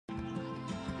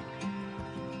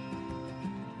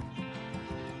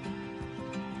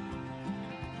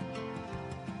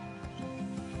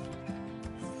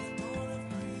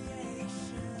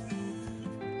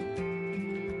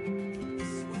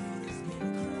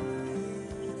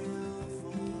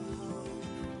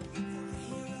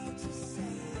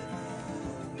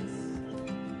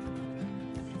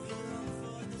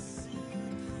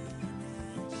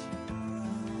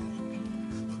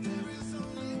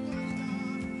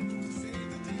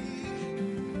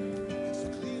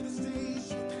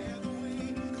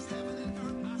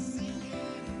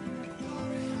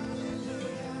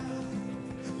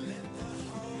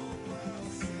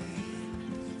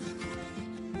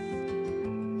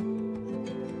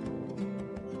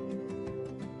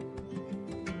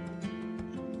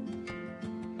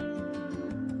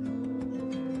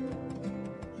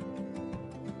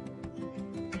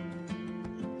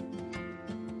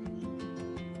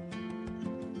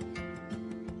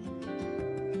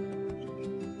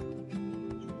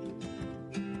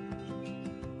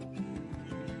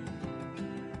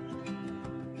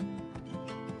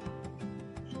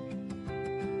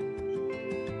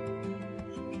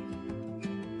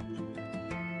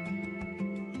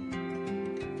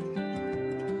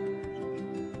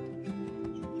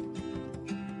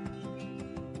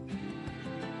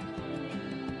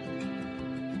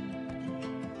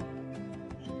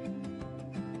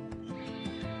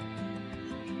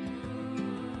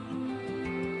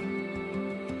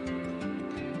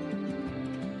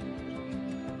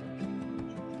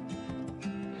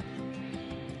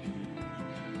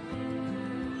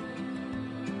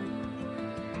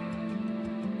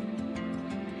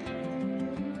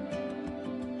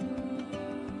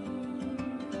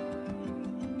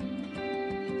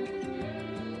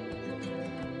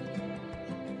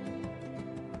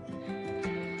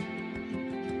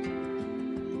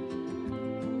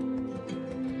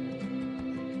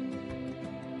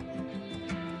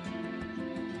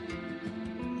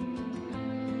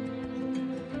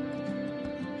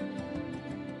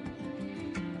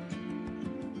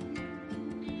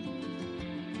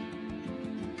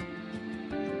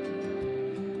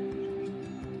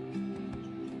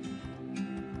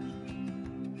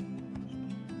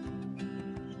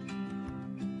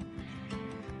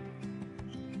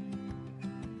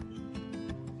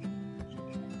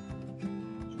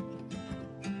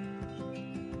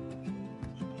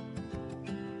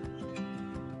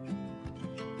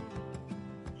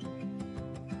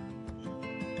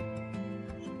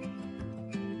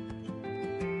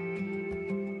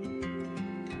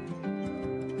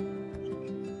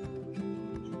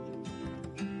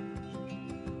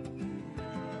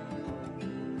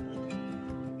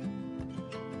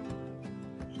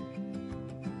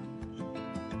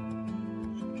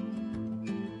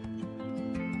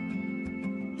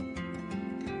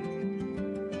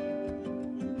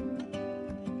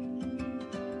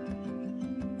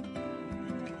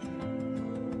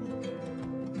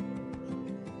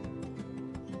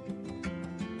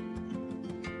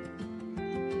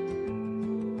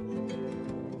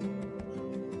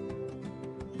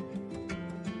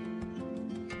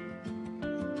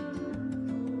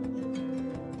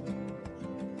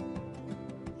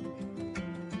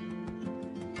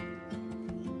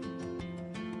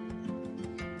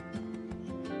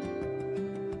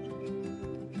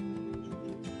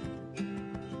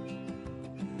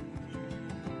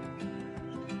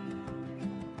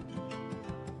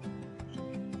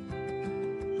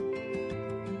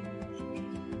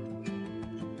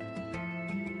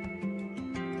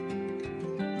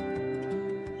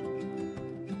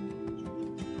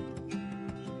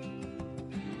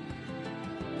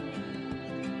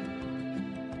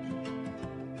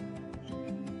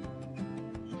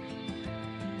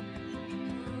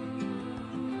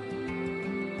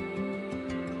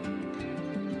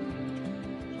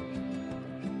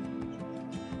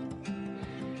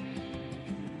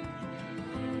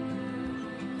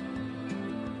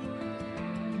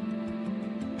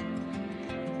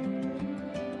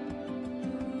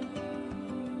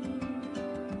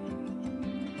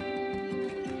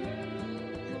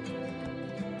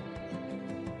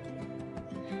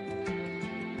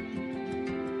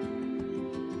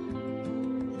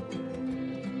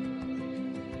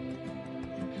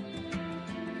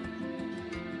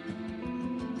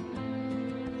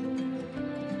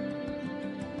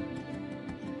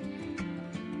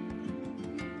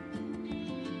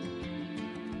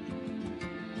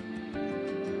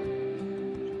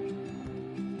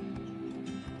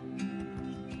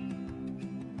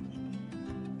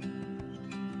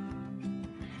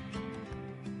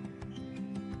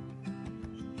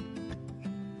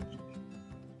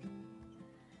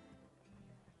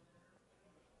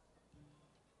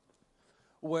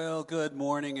Well, good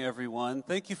morning, everyone.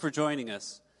 Thank you for joining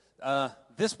us.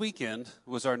 This weekend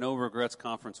was our No Regrets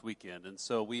Conference weekend, and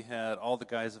so we had all the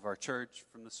guys of our church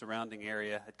from the surrounding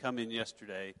area had come in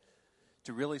yesterday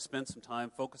to really spend some time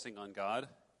focusing on God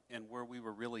and where we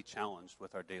were really challenged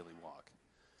with our daily walk.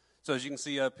 So as you can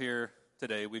see up here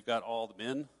today, we've got all the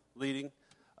men leading.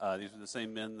 These are the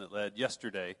same men that led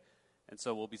yesterday, and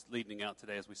so we'll be leading out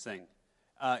today as we sing.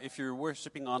 If you're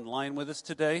worshiping online with us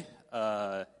today,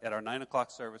 at our 9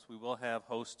 o'clock service, we will have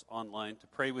hosts online to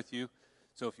pray with you.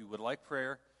 So if you would like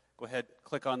prayer, go ahead,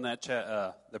 click on that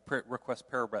request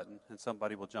prayer button, and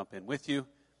somebody will jump in with you.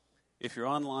 If you're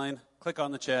online, click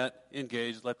on the chat,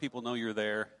 engage, let people know you're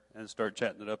there, and start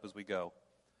chatting it up as we go.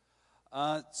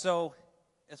 So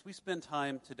as we spend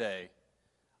time today,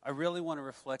 I really want to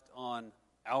reflect on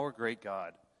our great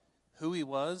God, who he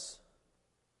was,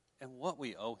 and what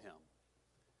we owe him.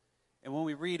 And when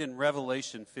we read in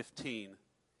Revelation 15,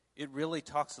 it really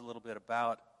talks a little bit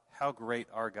about how great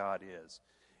our God is.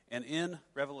 And in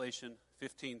Revelation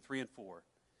 15, 3 and 4,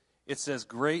 it says,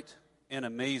 "Great and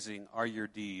amazing are your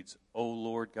deeds, O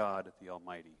Lord God the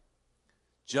Almighty.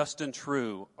 Just and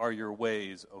true are your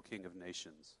ways, O King of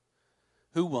nations.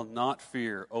 Who will not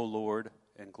fear, O Lord,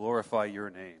 and glorify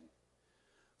your name?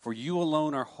 For you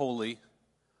alone are holy.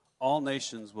 All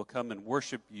nations will come and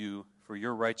worship you, for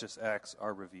your righteous acts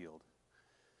are revealed."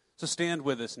 So stand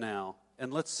with us now,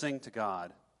 and let's sing to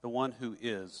God, the one who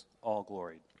is all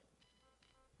gloried.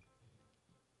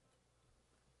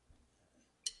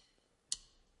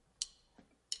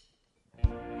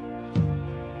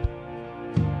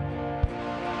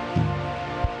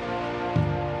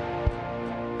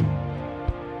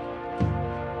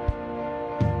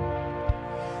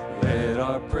 Let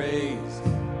our praise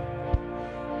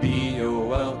be your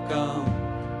welcome.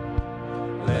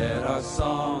 Let our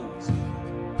songs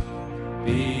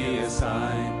be a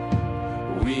sign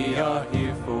we are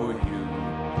here for you.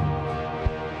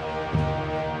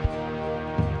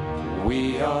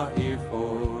 We are here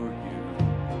for you.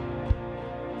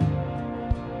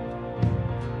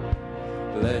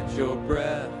 Let your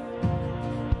breath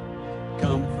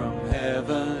come from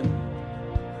heaven.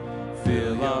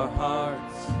 Fill our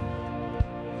hearts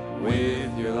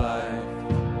with your life.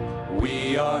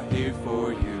 We are here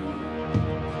for you.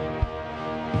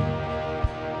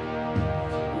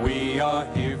 We are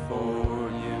here for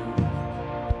you.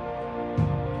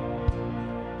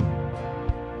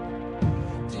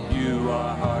 To you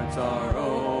our hearts are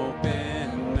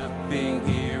open. Nothing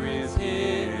here is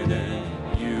hidden.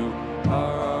 You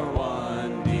are our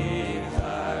one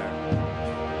desire.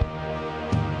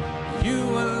 You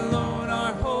alone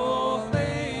are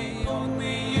holy.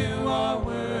 Only you are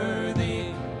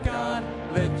worthy. God,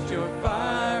 let your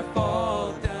fire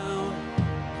fall down.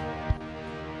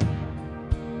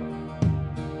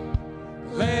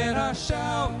 Let our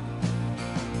shout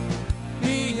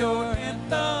be your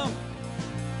anthem,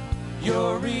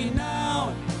 your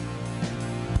renown.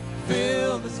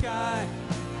 Fill the sky.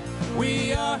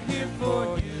 We are here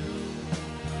for you.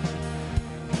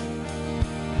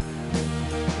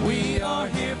 We are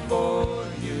here for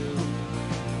you.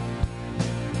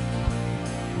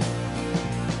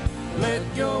 Let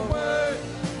your word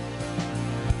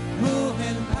move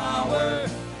in power.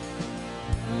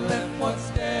 Let what's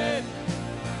dead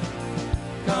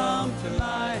come to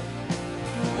life.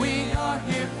 We are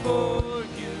here for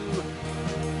you.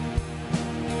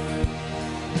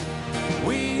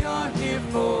 We are here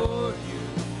for you.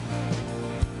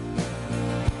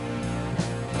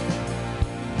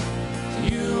 To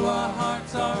you our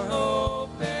hearts are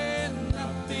open.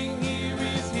 Nothing here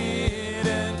is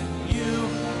hidden. You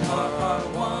are our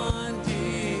one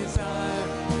desire.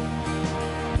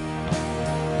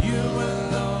 You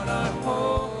alone are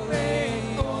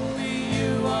holy. Only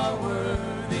you are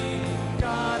worthy.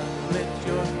 God, let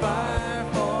your fire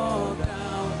fall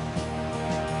down.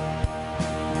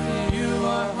 To you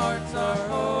our hearts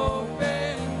are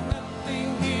open. Nothing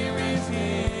here is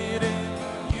hidden.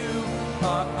 You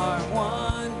are our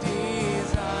one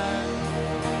desire.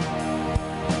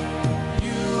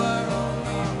 You are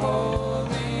only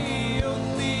holy.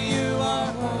 Only you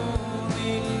are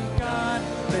holy. God,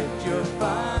 let your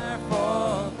fire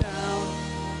fall down.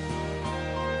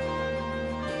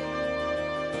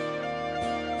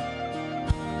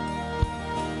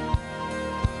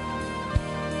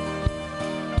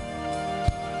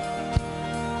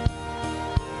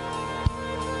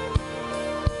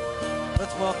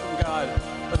 Let's welcome God.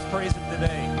 Let's praise him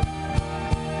today.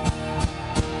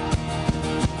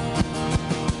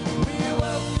 We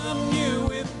welcome you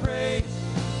with praise.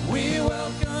 We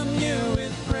welcome you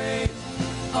with praise.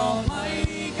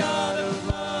 Almighty God of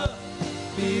love,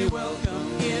 be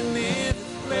welcomed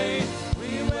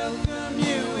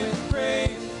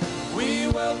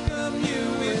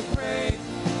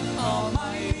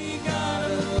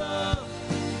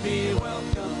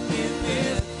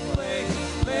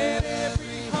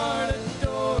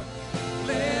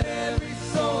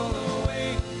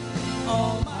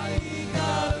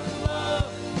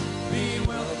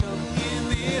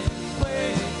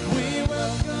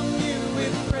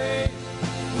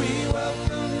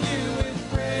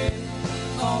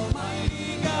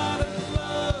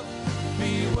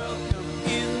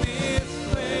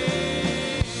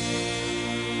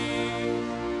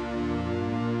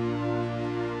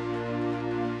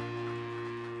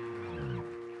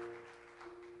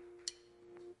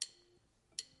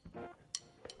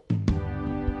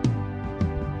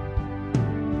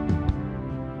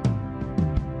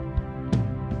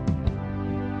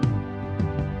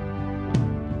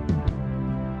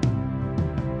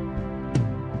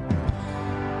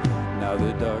Now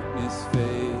the darkness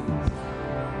fades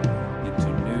into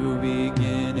new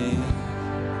beginning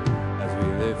as we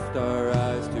lift our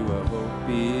eyes to a hope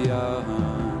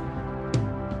beyond.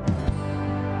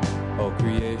 All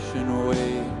creation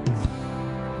waits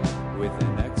with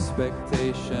an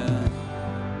expectation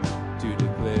to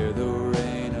declare the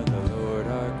reign of the Lord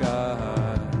our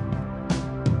God.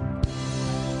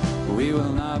 We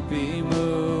will not be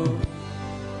moved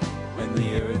when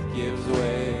the earth gives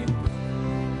way,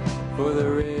 for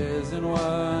the risen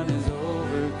one is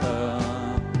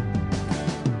overcome.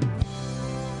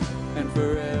 And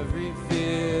for every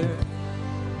fear,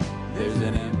 there's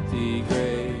an empty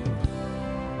grave,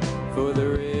 for the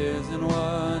risen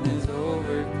one is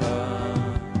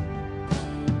overcome.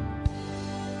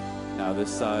 Now the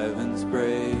silence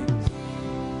breaks,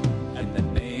 and the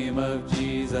name of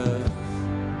Jesus,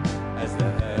 as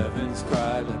the heavens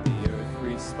cry, let the earth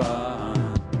respond.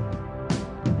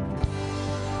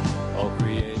 All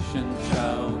creation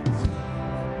shouts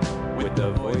with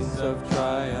the voice of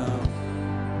triumph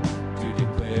to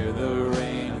declare the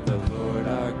reign of the Lord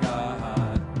our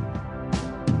God.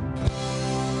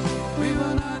 We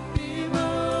will not be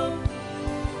moved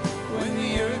when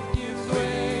the earth gives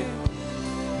way,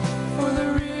 for the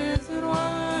risen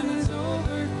one is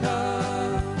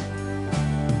overcome.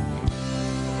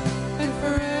 And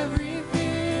for every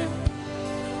fear,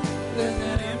 there's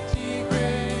an empty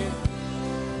grave,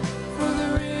 for the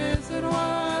risen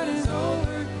one is overcome.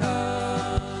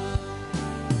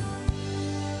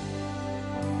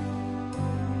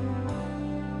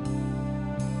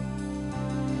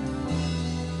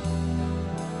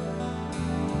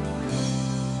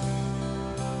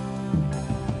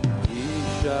 He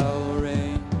shall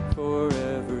reign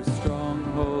forever,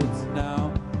 strongholds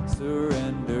now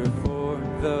surrender, for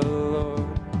the Lord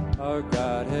our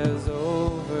God has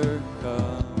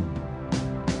overcome.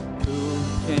 Who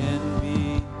can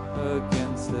be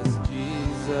against us?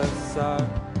 Jesus our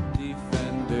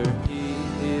defender, he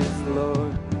is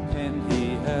Lord and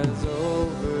he has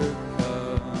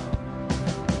overcome.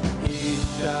 He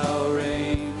shall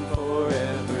reign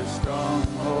forever,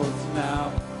 strongholds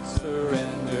now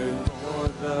surrender, for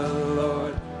the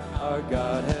Lord our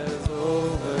God has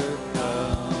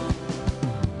overcome.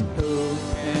 Who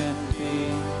can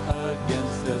be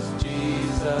against us?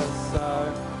 Jesus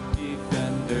our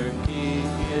defender, he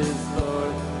is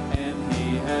Lord and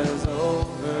he has overcome.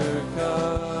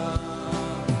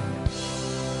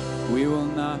 We will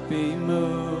not be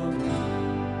moved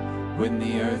when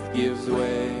the earth gives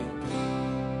way,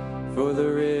 for the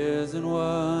risen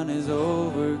one is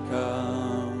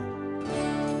overcome.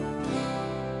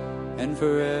 And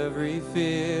for every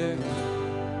fear,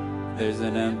 there's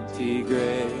an empty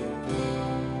grave,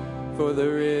 for the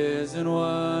risen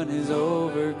one is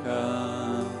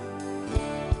overcome.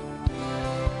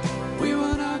 We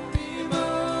will not be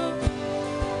moved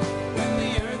when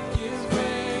the earth gives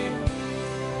way,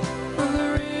 for the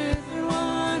risen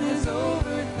one is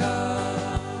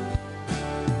overcome.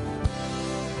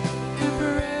 And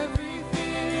for every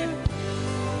fear,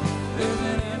 there's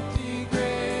an empty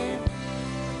grave,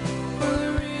 for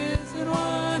the risen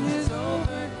one is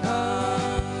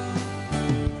overcome.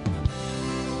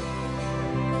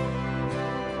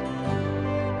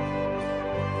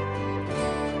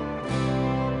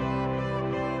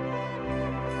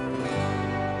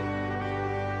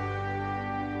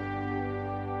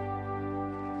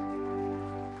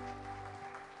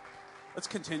 Let's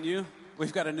continue.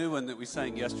 We've got a new one that we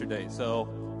sang yesterday, so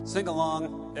sing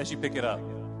along as you pick it up.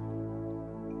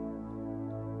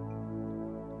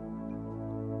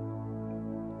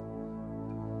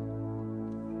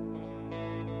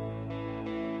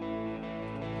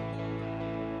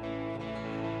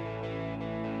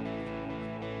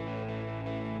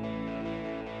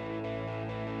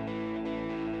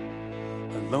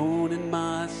 Alone in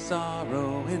my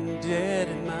sorrow and dead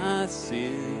in my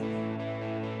sin,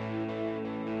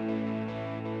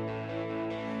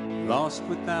 lost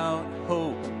without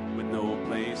hope, with no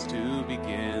place to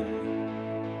begin.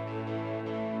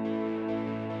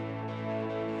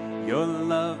 Your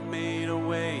love made a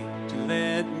way to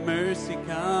let mercy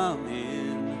come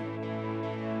in.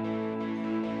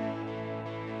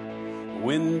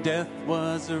 When death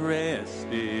was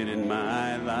arrested and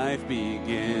my life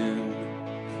began,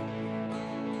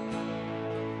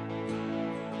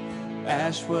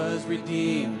 ash was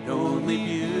redeemed, only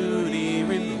beauty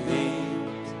remained.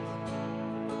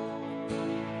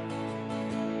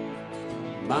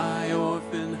 My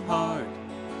orphan heart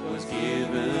was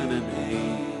given a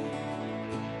name.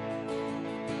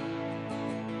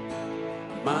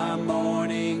 My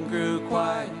mourning grew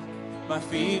quiet, my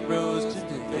feet rose to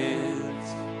dance.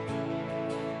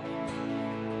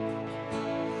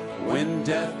 When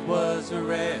death was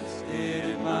arrested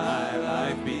and my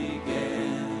life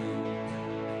began.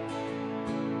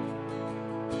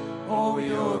 Oh,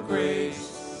 your grace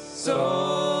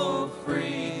so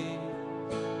free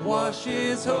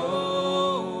washes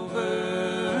over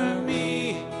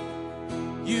me.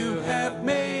 You have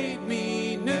made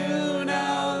me new.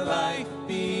 Now life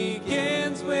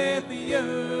begins with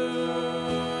you.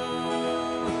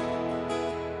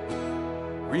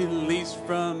 Released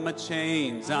from my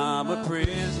chains, I'm a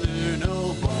prisoner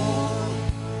no more.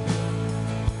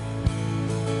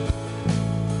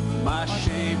 My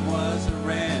shame was a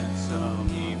ransom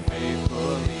he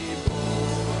faithfully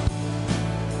bore.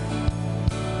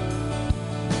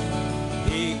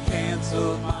 He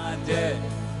canceled my debt,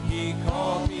 he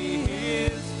called me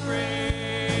his friend.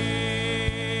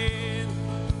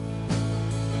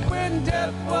 When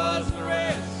death was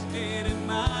arrested and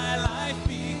my life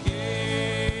began.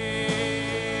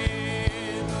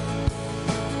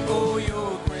 Oh,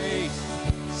 your grace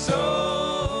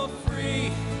so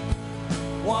free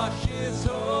washes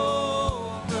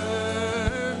over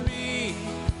me.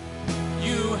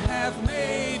 You have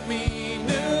made me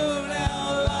new.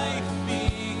 Now life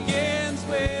begins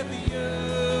with you.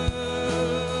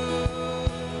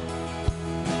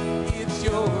 It's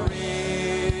your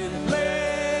endless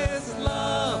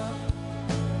love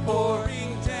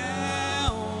pouring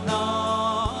down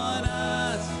on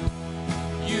us.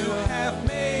 You have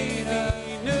made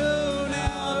me new.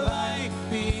 Now life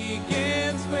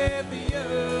begins with you.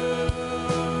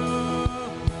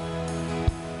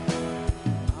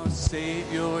 Our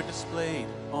Savior displayed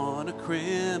on a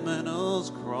criminal's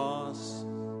cross.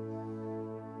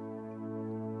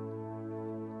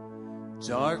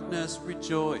 Darkness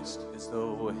rejoiced as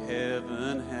though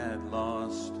heaven had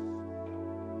lost.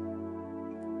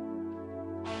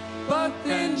 But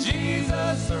then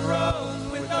Jesus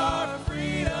arose with our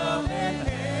freedom in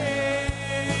hand.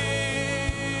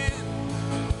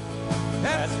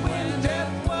 That's when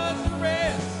death was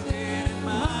arrested and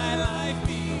my life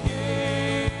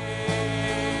began.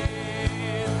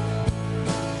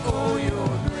 Oh, your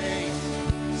grace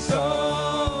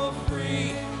so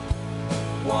free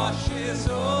washes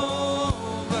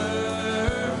over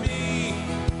me.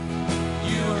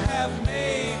 You have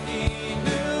made me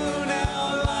new.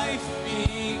 Now life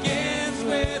begins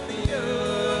with you.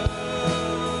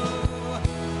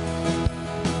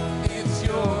 It's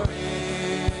your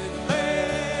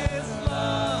endless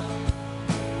love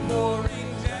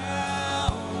pouring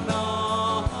down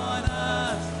on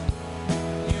us.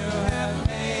 You have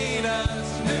made us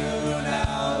new.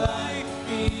 Now life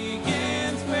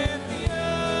begins with you.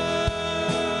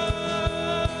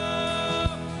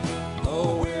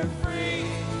 Oh, we're free,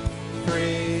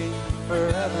 free,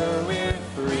 forever we're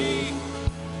free.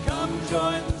 Come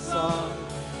join the song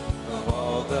of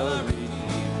all the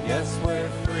redeemed. Yes, we're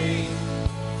free,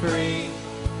 free,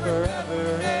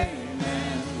 forever,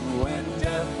 amen. When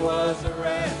death was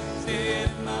arrested,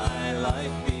 my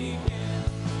life began.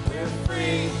 We're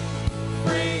free,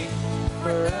 free,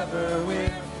 forever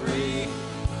we're free.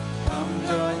 Come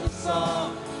join the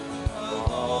song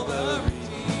of all the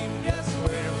redeemed. Yes,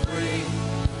 we're free,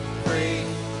 free,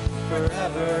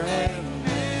 forever,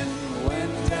 amen. When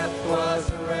death was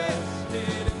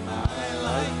arrested and my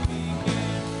life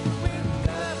began. When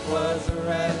death was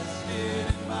arrested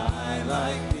and my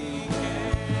life began.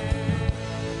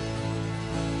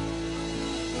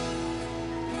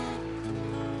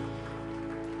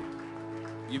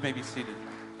 You may be seated.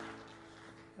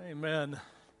 Amen.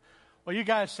 Well, you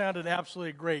guys sounded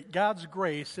absolutely great. God's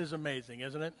grace is amazing,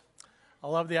 isn't it? I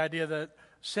love the idea that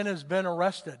sin has been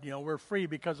arrested. You know, we're free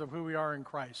because of who we are in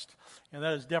Christ. And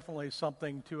that is definitely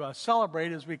something to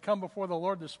celebrate as we come before the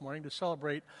Lord this morning to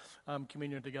celebrate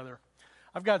communion together.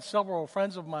 I've got several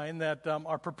friends of mine that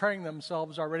are preparing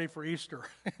themselves already for Easter.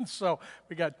 And so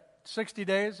we got 60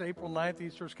 days, April 9th,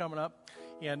 Easter's coming up.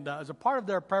 And as a part of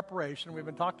their preparation, we've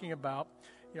been talking about,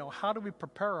 you know, how do we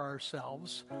prepare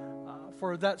ourselves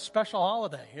for that special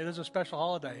holiday? It is a special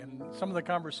holiday, and some of the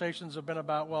conversations have been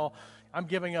about, well, I'm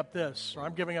giving up this, or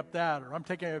I'm giving up that, or I'm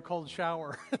taking a cold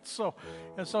shower. So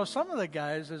some of the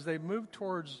guys, as they move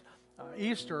towards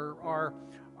Easter, are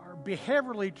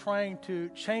behaviorally trying to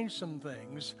change some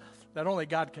things that only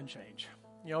God can change.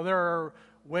 You know, there are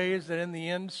ways that in the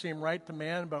end seem right to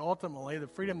man, but ultimately the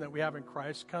freedom that we have in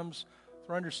Christ comes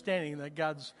through understanding that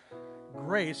God's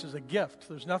grace is a gift.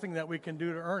 There's nothing that we can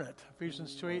do to earn it.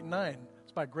 Ephesians 2:8-9.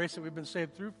 It's by grace that we've been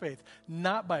saved through faith,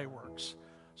 not by works,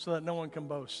 so that no one can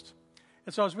boast.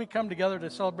 And so as we come together to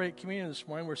celebrate communion this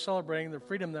morning, we're celebrating the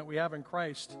freedom that we have in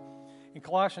Christ. In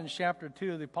Colossians chapter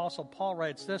 2, the Apostle Paul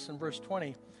writes this in verse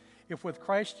 20. If with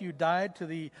Christ you died to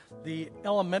the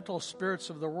elemental spirits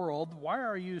of the world, why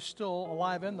are you still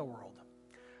alive in the world?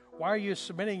 Why are you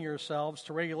submitting yourselves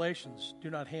to regulations? Do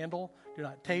not handle, do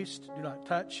not taste, do not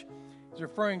touch. He's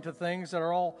referring to things that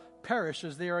are all perish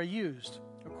as they are used,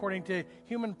 according to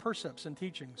human precepts and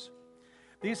teachings.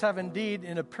 These have indeed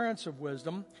an appearance of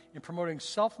wisdom in promoting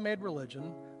self-made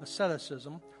religion,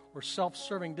 asceticism, or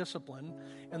self-serving discipline,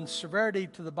 and severity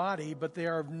to the body, but they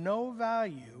are of no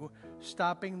value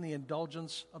stopping the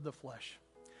indulgence of the flesh.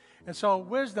 And so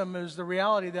wisdom is the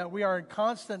reality that we are in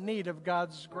constant need of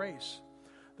God's grace.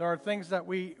 There are things that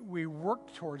we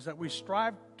work towards, that we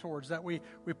strive towards, that we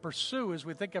pursue as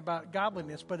we think about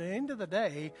godliness. But at the end of the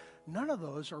day, none of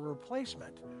those are a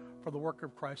replacement for the work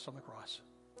of Christ on the cross.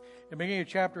 In the beginning of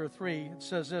chapter 3, it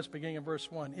says this, beginning in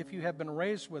verse 1, if you have been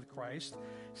raised with Christ,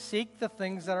 seek the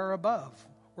things that are above,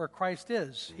 where Christ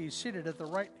is. He's seated at the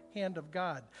right hand of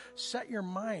God. Set your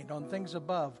mind on things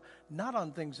above, not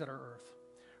on things that are earth.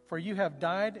 For you have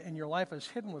died, and your life is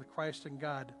hidden with Christ in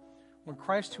God. When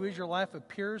Christ, who is your life,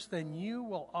 appears, then you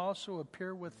will also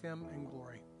appear with him in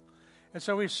glory. And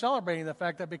so we're celebrating the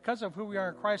fact that because of who we are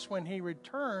in Christ, when he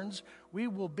returns, we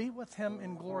will be with him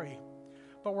in glory.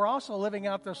 But we're also living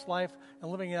out this life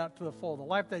and living it out to the full, the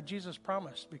life that Jesus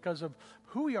promised. Because of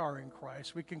who we are in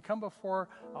Christ, we can come before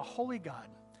a holy God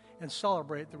and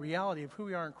celebrate the reality of who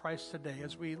we are in Christ today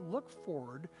as we look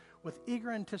forward with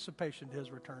eager anticipation to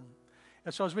his return.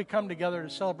 And so as we come together to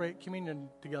celebrate communion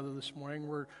together this morning,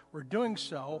 we're doing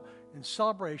so in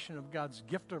celebration of God's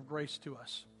gift of grace to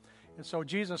us. And so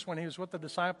Jesus, when he was with the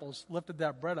disciples, lifted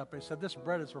that bread up. He said, this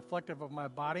bread is reflective of my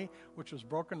body, which was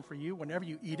broken for you. Whenever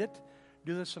you eat it,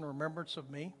 do this in remembrance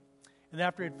of me. And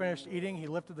after he had finished eating, he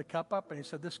lifted the cup up and he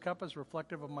said, this cup is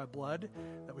reflective of my blood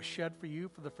that was shed for you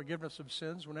for the forgiveness of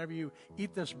sins. Whenever you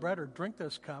eat this bread or drink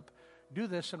this cup, do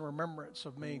this in remembrance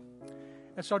of me.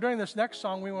 And so during this next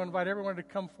song, we want to invite everyone to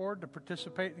come forward to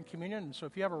participate in communion. And so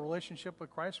if you have a relationship with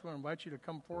Christ, we want to invite you to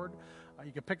come forward.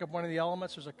 You can pick up one of the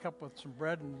elements. There's a cup with some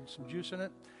bread and some juice in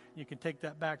it. You can take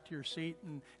that back to your seat.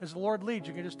 And as the Lord leads,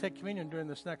 you can just take communion during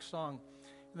this next song.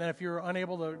 And then if you're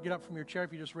unable to get up from your chair,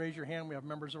 if you just raise your hand, we have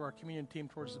members of our communion team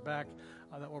towards the back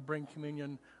that will bring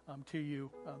communion to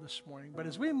you this morning. But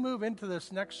as we move into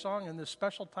this next song and this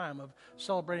special time of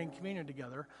celebrating communion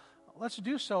together, let's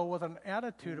do so with an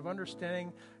attitude of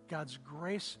understanding God's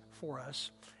grace for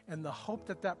us and the hope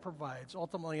that that provides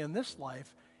ultimately in this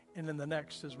life and in the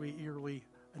next as we eagerly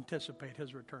anticipate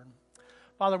his return.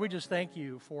 Father, we just thank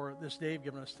you for this day you've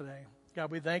given us today.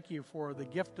 God, we thank you for the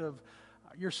gift of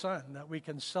your Son, that we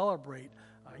can celebrate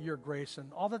your grace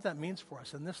and all that that means for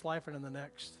us in this life and in the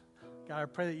next. God, I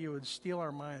pray that you would steal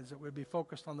our minds, that we'd be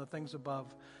focused on the things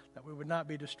above, that we would not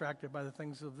be distracted by the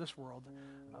things of this world,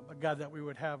 but God, that we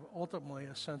would have ultimately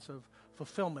a sense of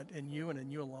fulfillment in you and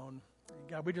in you alone. And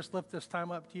God, we just lift this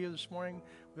time up to you this morning.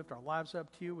 We lift our lives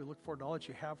up to you. We look forward to all that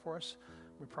you have for us.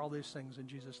 We pray all these things in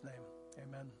Jesus' name.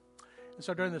 Amen. And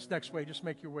so during this next way, just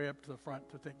make your way up to the front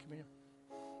to take communion.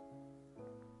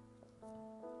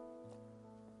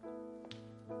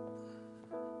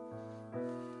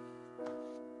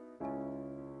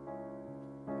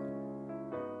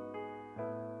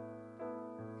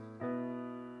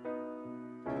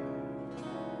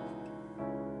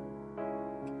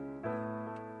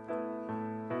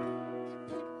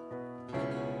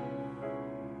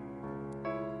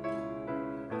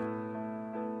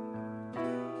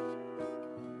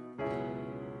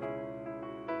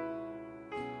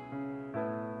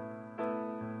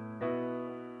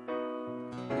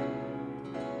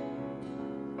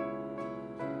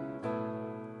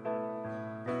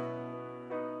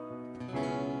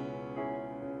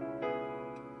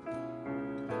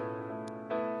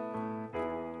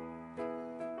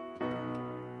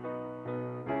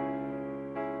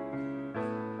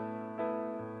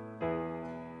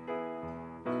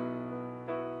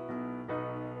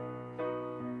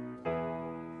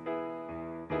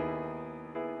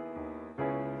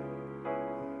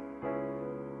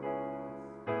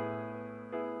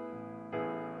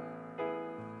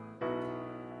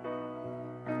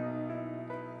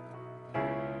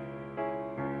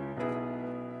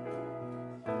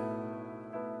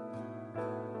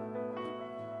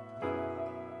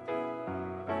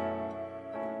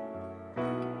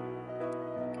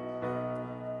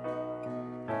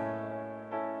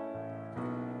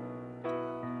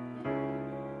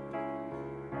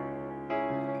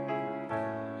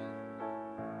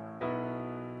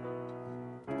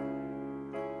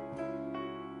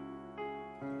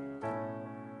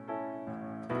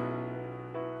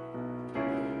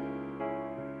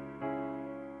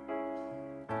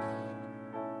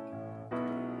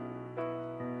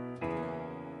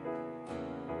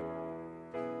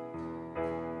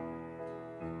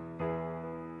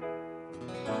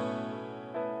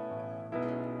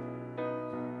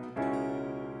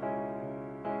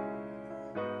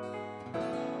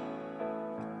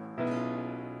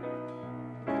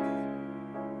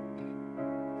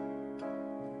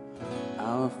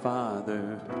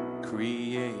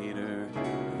 Creator,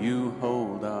 you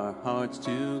hold our hearts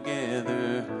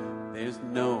together. There's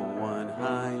no one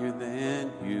higher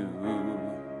than you.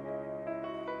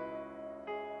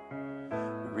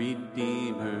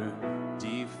 Redeemer,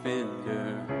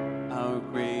 defender, our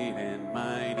great and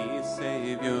mighty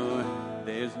Savior,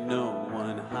 there's no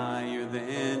one higher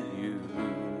than you.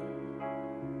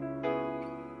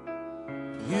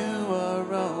 You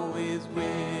are always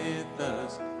with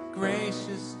us,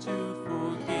 gracious to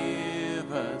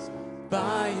forgive us.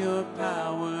 By your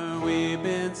power we've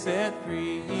been set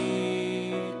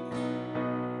free.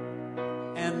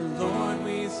 And Lord,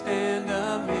 we stand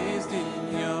amazed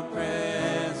in your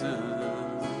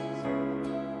presence,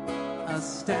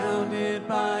 astounded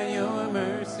by your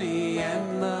mercy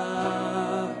and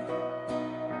love.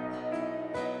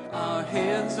 Our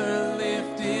hands are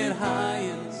lifted high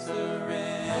in surrender.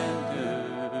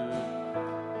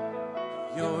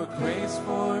 Your grace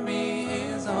for me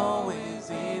is always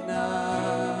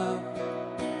enough.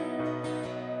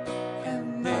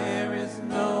 And there is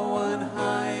no one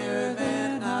higher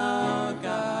than our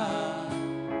God.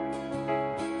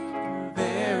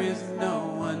 There is no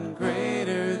one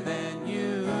greater than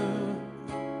you.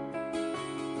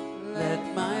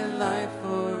 Let my life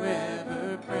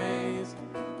forever praise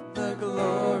the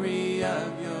glory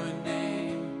of your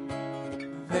name.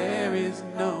 There is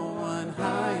no one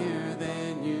higher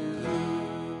than you.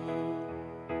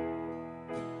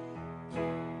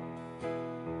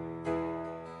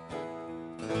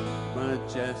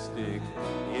 Majestic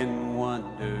in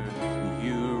wonder,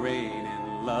 you reign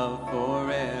in love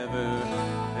forever.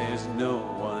 There's no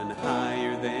one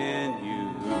higher than you.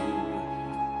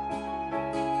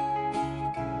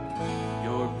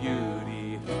 Your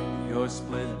beauty, your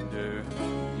splendor,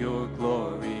 your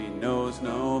glory knows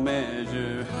no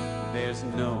measure. There's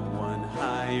no one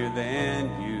higher than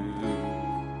you.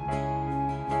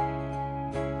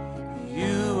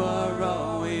 You are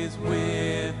always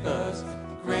with us,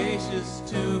 gracious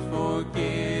to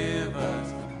forgive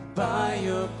us. By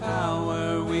your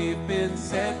power we've been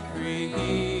set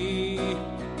free.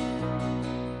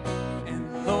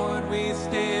 And Lord, we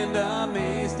stand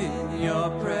amazed in your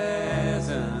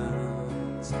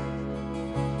presence,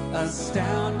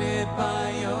 astounded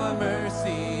by your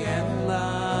mercy and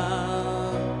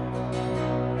love.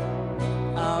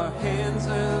 Our hands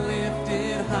are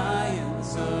lifted high in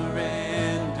surrender.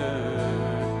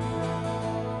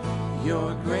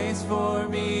 Your grace for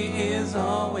me is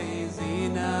always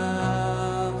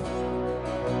enough.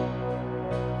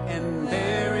 And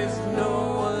there is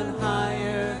no one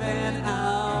higher than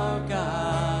our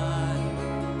God.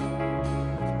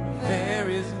 There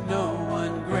is no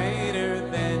one greater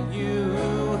than you.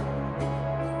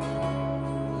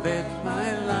 Let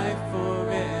my life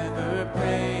forever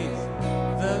praise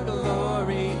the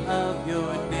glory of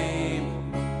your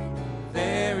name.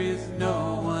 There is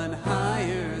no one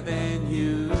higher than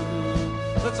you.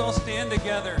 Let's all stand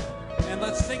together and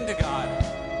let's sing to God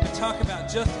and talk about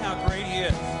just how great he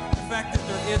is. The fact that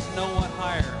there is no one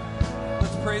higher.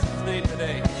 Let's praise his name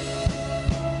today.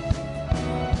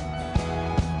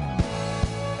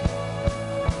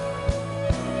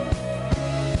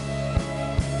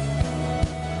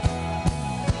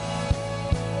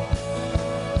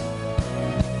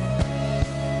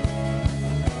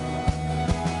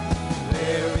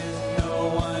 There is no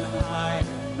one higher,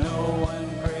 no one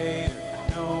greater,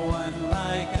 no one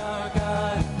like our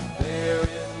God. There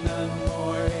is none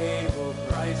more able,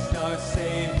 Christ our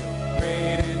Savior,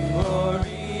 great and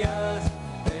glorious.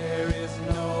 There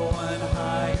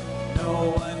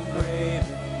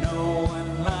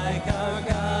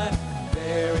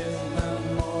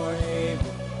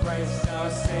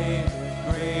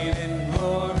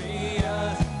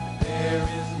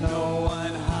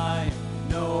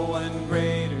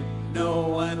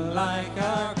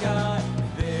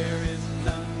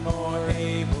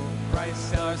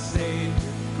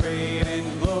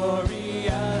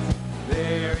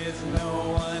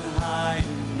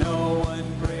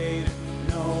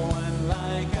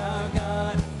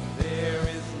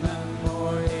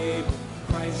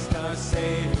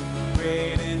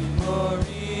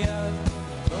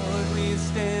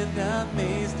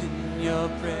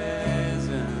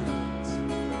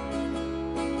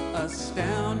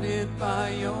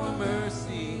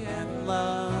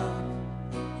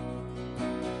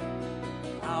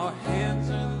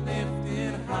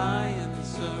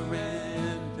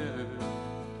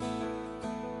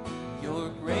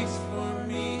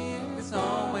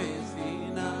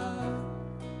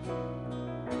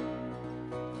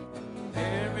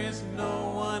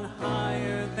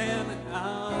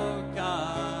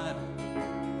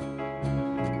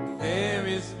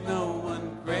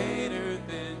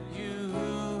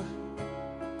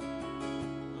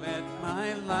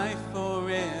my life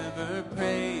forever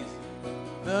praise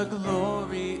the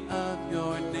glory of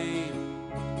your name.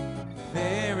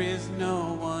 There is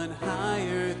no one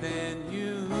higher than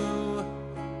you.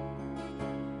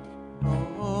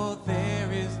 Oh,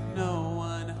 there is no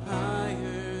one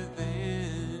higher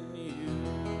than you.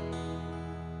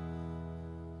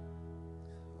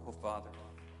 Oh, Father,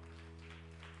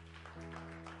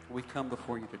 we come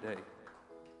before you today.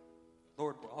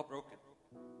 Lord, we're all broken.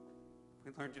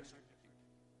 We learned yesterday.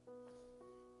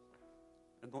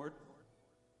 And Lord,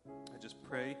 I just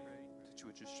pray that you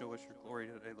would just show us your glory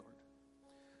today, Lord.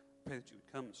 Pray that you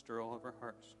would come and stir all of our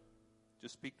hearts.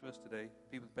 Just speak to us today.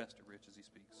 Be with Pastor Rich as he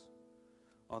speaks.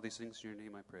 All these things in your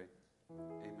name I pray.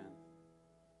 Amen.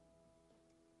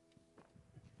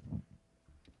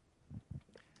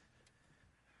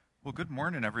 Well, good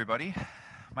morning, everybody.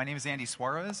 My name is Andy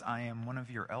Suarez. I am one of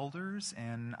your elders,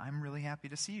 and I'm really happy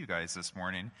to see you guys this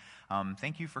morning.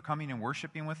 Thank you for coming and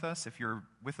worshiping with us. If you're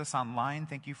with us online,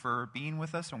 thank you for being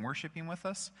with us and worshiping with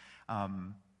us.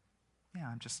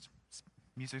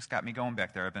 Music's got me going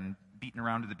back there. I've been beating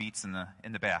around to the beats in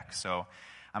the back, so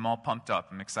I'm all pumped up.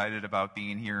 I'm excited about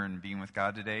being here and being with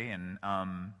God today, and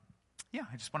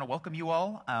I just want to welcome you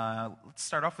all. Let's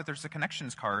start off with there's a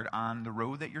connections card on the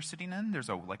row that you're sitting in. There's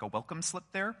a welcome slip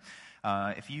there.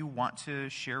 If you want to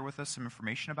share with us some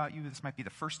information about you, this might be the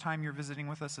first time you're visiting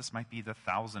with us. This might be the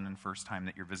 1,001st time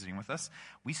that you're visiting with us.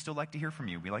 We still like to hear from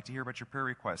you. We like to hear about your prayer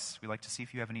requests. We like to see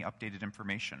if you have any updated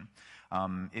information.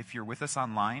 If you're with us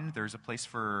online, there's a place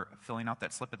for filling out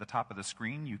that slip at the top of the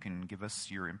screen. You can give us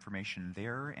your information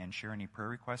there and share any prayer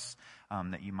requests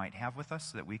that you might have with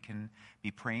us so that we can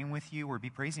be praying with you or be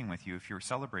praising with you if you're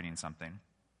celebrating something.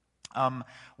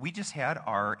 We just had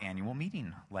our annual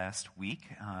meeting last week,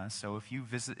 so if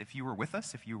you were with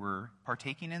us, if you were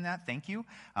partaking in that, thank you.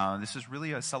 This is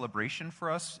really a celebration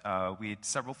for us. We had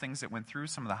several things that went through.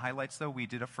 Some of the highlights, though, we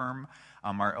did affirm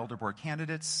our elder board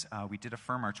candidates. We did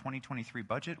affirm our 2023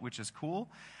 budget, which is cool.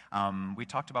 We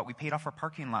paid off our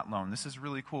parking lot loan. This is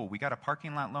really cool. We got a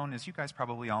parking lot loan, as you guys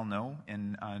probably all know,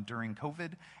 during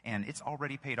COVID, and it's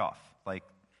already paid off.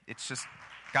 It's just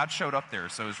God showed up there,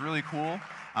 so it was really cool.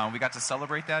 We got to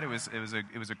celebrate that. It was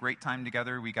a great time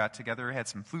together. We got together, had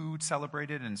some food,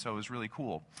 celebrated, and so it was really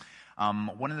cool.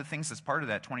 One of the things that's part of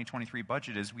that 2023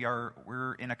 budget is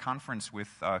we're in a conference with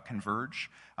Converge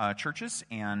churches,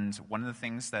 and one of the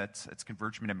things it's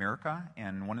Converge Mid-America,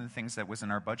 and one of the things that was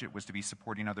in our budget was to be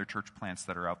supporting other church plants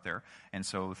that are out there. And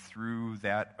so through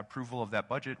that approval of that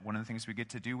budget, one of the things we get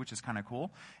to do, which is kind of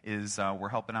cool, is we're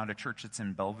helping out a church that's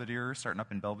in Belvedere, starting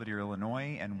up in Belvedere,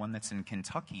 Illinois, and one that's in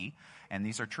Kentucky. And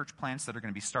these are church plants that are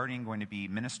going to be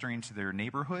ministering to their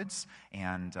neighborhoods,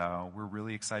 and we're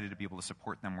really excited to be able to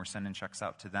support them. We're sending checks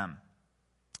out to them.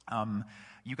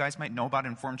 You guys might know about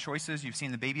Informed Choices. You've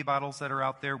seen the baby bottles that are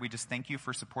out there. We just thank you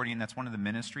for supporting. That's one of the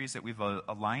ministries that we've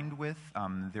aligned with.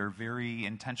 They're very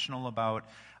intentional about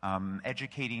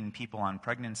educating people on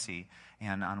pregnancy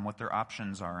and on what their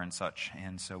options are and such.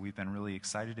 And so we've been really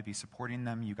excited to be supporting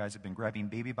them. You guys have been grabbing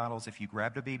baby bottles. If you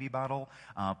grabbed a baby bottle,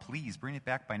 please bring it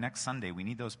back by next Sunday. We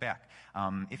need those back.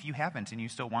 If you haven't and you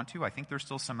still want to, I think there's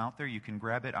still some out there. You can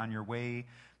grab it on your way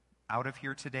out of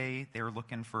here today. They're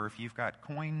looking for if you've got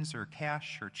coins or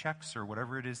cash or checks or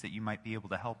whatever it is that you might be able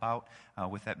to help out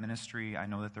with that ministry. I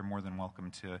know that they're more than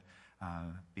welcome to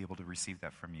be able to receive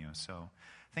that from you. So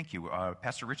thank you.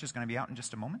 Pastor Rich is going to be out in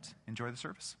just a moment. Enjoy the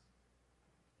service.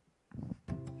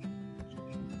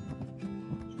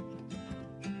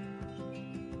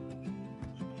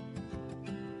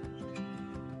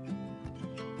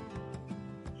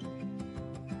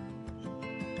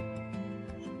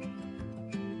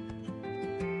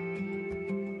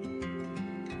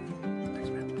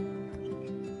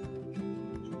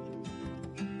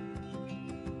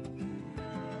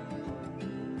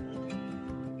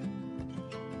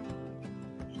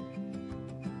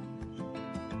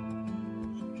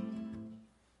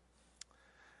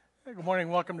 Good morning.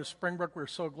 Welcome to Springbrook. We're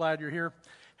so glad you're here.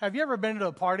 Have you ever been to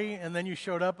a party and then you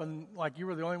showed up and you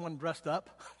were the only one dressed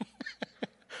up?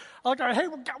 I looked at, hey,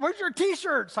 where's your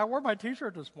T-shirts? I wore my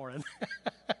T-shirt this morning.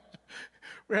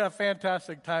 We had a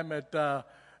fantastic time at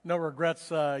No Regrets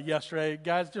yesterday.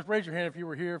 Guys, just raise your hand if you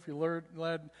were here, if you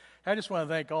led. I just want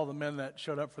to thank all the men that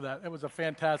showed up for that. It was a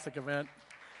fantastic event.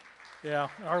 Yeah,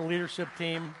 our leadership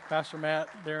team, Pastor Matt,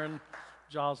 Darren,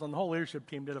 Jocelyn, the whole leadership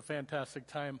team did a fantastic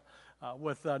time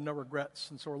with No Regrets.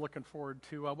 And so we're looking forward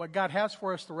to what God has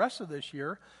for us the rest of this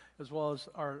year, as well as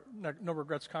our No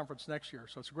Regrets conference next year.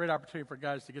 So it's a great opportunity for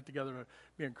guys to get together to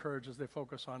be encouraged as they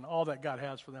focus on all that God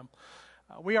has for them.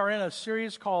 We are in a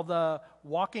series called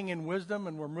Walking in Wisdom,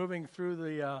 and we're moving through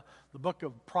the book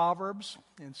of Proverbs.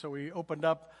 And so we opened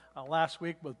up last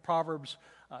week with Proverbs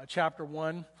chapter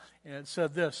 1, and it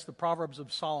said this: the Proverbs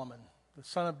of Solomon, the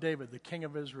son of David, the king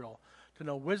of Israel, to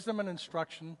know wisdom and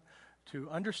instruction, to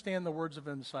understand the words of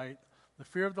insight. The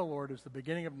fear of the Lord is the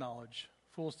beginning of knowledge.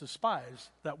 Fools despise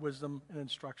that wisdom and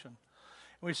instruction.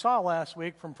 And we saw last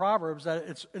week from Proverbs that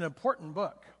it's an important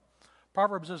book.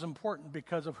 Proverbs is important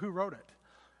because of who wrote it.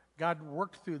 God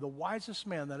worked through the wisest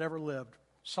man that ever lived,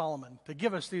 Solomon, to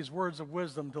give us these words of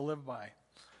wisdom to live by.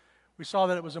 We saw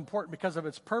that it was important because of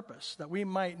its purpose, that we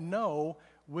might know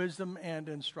wisdom and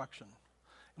instruction.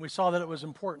 And we saw that it was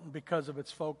important because of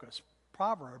its focus.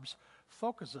 Proverbs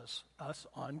focuses us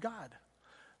on God.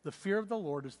 The fear of the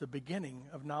Lord is the beginning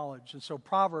of knowledge. And so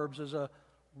Proverbs is a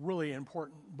really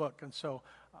important book. And so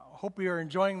I hope you are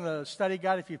enjoying the study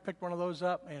guide if you've picked one of those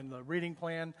up, and the reading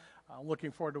plan.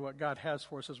 Looking forward to what God has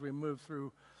for us as we move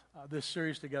through this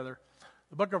series together.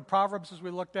 The book of Proverbs, as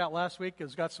we looked at last week,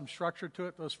 has got some structure to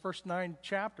it. Those first 9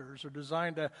 chapters are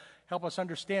designed to help us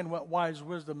understand what wise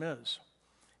wisdom is.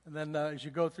 And then as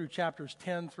you go through chapters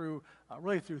 10 through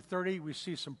really through 30, we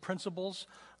see some principles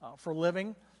for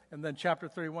living. And then chapter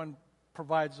 31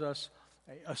 provides us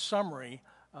a summary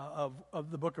of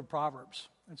the book of Proverbs.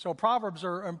 And so Proverbs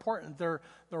are important. They're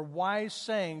wise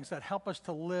sayings that help us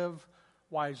to live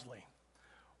wisely.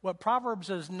 What Proverbs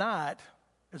is not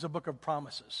is a book of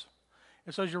promises.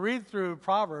 And so as you read through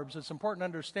Proverbs, it's important to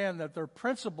understand that they're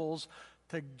principles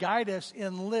to guide us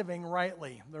in living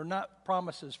rightly. They're not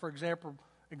promises. For example,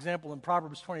 in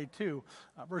Proverbs 22,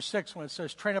 verse 6, when it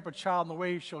says, train up a child in the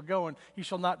way he shall go, and he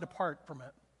shall not depart from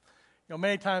it. You know,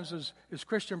 many times as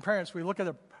Christian parents, we look at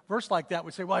a verse like that,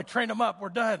 we say, well, I trained them up, we're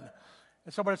done.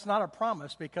 And so, but it's not a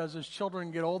promise, because as children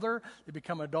get older, they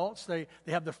become adults, they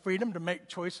have the freedom to make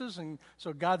choices, and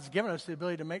so God's given us the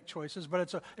ability to make choices.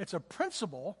 But it's a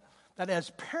principle that as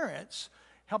parents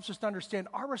helps us to understand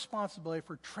our responsibility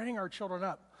for training our children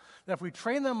up. That if we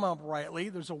train them up rightly,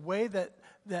 there's a way that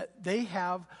they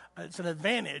have, it's an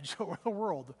advantage over the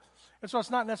world. And so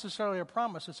it's not necessarily a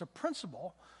promise, it's a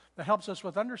principle that helps us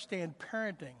with understand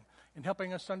parenting and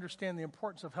helping us to understand the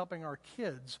importance of helping our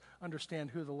kids understand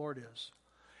who the Lord is.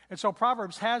 And so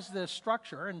Proverbs has this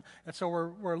structure, and so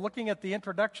we're looking at the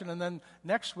introduction, and then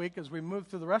next week, as we move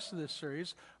through the rest of this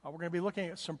series, we're going to be looking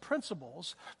at some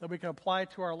principles that we can apply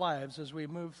to our lives as we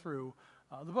move through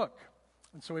the book.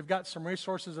 And so we've got some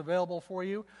resources available for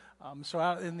you. So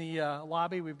out in the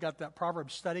lobby, we've got that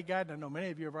Proverbs study guide. I know many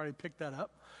of you have already picked that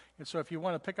up. And so if you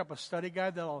want to pick up a study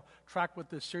guide that'll track with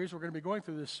this series, we're going to be going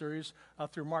through this series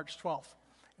through March 12th.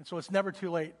 And so it's never too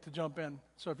late to jump in.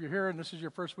 So if you're here and this is your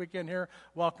first weekend here,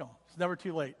 welcome. It's never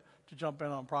too late to jump in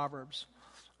on Proverbs.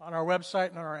 On our website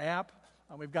and on our app,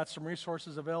 we've got some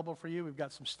resources available for you. We've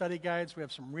got some study guides. We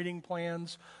have some reading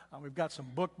plans. We've got some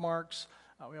bookmarks.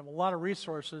 We have a lot of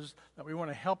resources that we want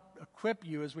to help equip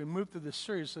you as we move through this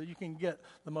series so that you can get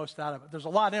the most out of it. There's a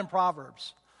lot in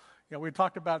Proverbs. You know, we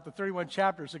talked about the 31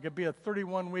 chapters. It could be a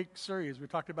 31-week series. We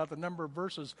talked about the number of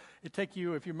verses. It'd take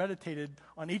you, if you meditated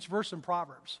on each verse in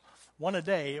Proverbs, one a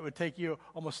day, it would take you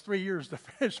almost 3 years to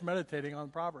finish meditating on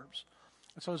Proverbs.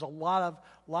 And so there's a lot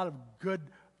of good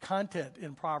content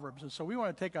in Proverbs. And so we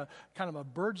want to take a kind of a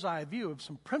bird's eye view of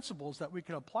some principles that we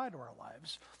can apply to our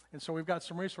lives. And so we've got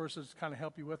some resources to kind of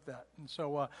help you with that. And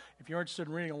so if you're interested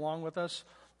in reading along with us,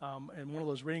 and one of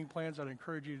those reading plans, I'd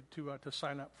encourage you to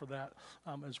sign up for that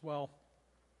as well.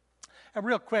 And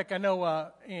real quick, I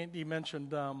know Andy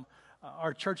mentioned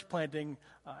our church planting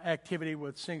activity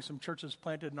with seeing some churches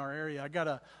planted in our area. I got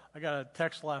a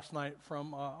text last night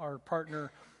from our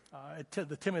partner at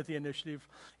the Timothy Initiative,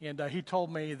 and he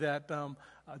told me that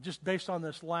just based on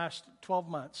this last 12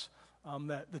 months,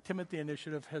 that the Timothy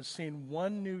Initiative has seen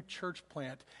one new church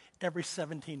plant every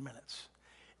 17 minutes.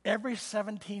 Every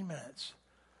 17 minutes.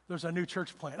 There's a new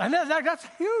church plant. I know that's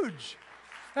huge.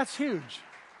 That's huge.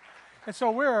 And so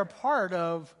we're a part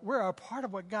of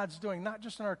what God's doing, not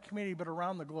just in our community, but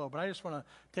around the globe. And I just want to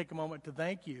take a moment to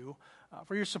thank you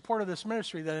for your support of this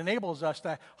ministry that enables us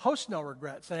to host No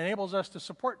Regrets, that enables us to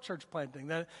support church planting,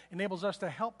 that enables us to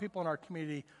help people in our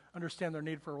community understand their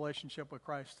need for a relationship with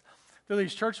Christ. Through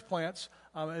these church plants,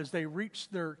 as they reach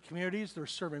their communities, they're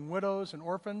serving widows and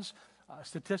orphans.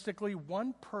 Statistically,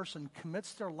 one person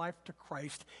commits their life to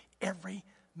Christ every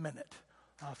minute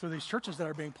through these churches that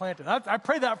are being planted. I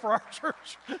pray that for our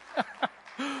church.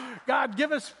 God,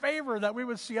 give us favor that we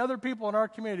would see other people in our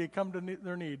community come to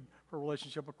their need for a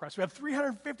relationship with Christ. We have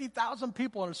 350,000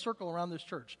 people in a circle around this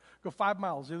church. Go 5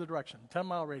 miles either direction,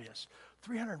 10-mile radius.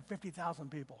 350,000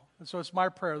 people. And so it's my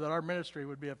prayer that our ministry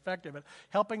would be effective at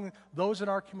helping those in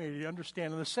our community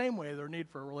understand in the same way their need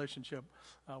for a relationship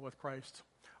with Christ.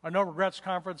 Our No Regrets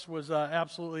conference was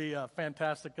absolutely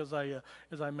fantastic, as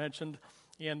I mentioned.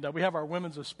 And we have our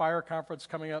Women's Aspire conference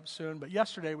coming up soon. But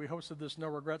yesterday we hosted this No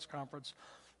Regrets conference.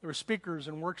 There were speakers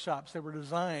and workshops that were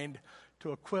designed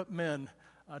to equip men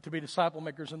to be disciple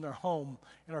makers in their home,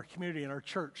 in our community, in our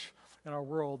church, in our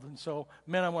world. And so,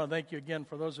 men, I want to thank you again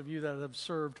for those of you that have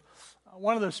served.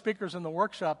 One of the speakers in the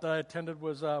workshop that I attended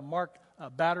was Mark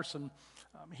Batterson.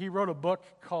 He wrote a book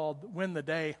called Win the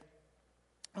Day.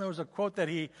 And there was a quote that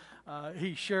he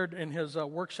shared in his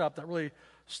workshop that really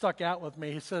stuck out with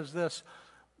me. He says this: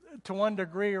 to one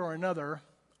degree or another,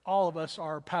 all of us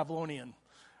are Pavlovian.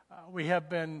 We have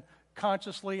been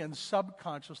consciously and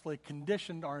subconsciously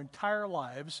conditioned our entire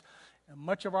lives, and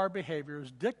much of our behavior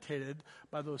is dictated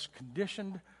by those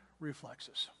conditioned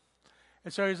reflexes.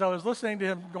 And so as I was listening to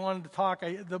him go on to talk,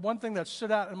 the one thing that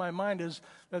stood out in my mind is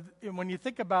that when you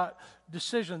think about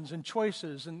decisions and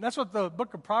choices, and that's what the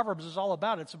book of Proverbs is all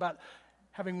about. It's about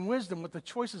having wisdom with the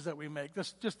choices that we make.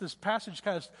 This passage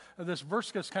kind of, this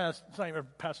verse gets kind of, it's not even a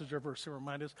passage or verse, never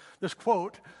mind, this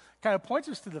quote kind of points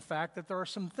us to the fact that there are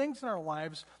some things in our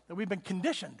lives that we've been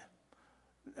conditioned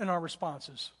in our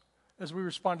responses as we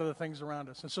respond to the things around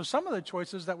us. And so some of the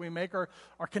choices that we make are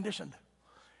conditioned.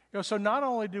 So not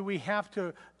only do we have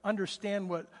to understand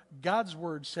what God's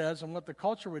word says and what the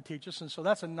culture would teach us, and so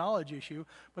that's a knowledge issue,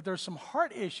 but there's some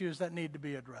heart issues that need to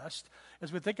be addressed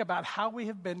as we think about how we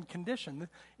have been conditioned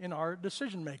in our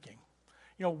decision making.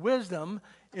 Wisdom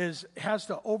has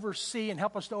to oversee and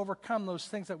help us to overcome those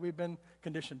things that we've been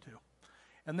conditioned to.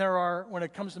 And there are, when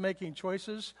it comes to making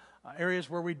choices, areas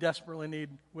where we desperately need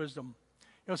wisdom.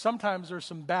 Sometimes there's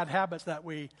some bad habits that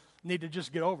we need to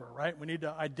just get over, right? We need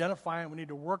to identify and we need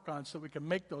to work on so that we can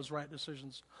make those right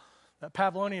decisions. That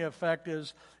Pavlovian effect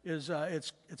is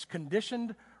it's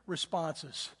conditioned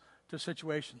responses to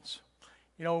situations.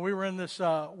 We were in this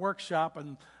workshop,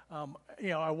 and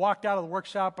I walked out of the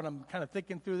workshop, and I'm kind of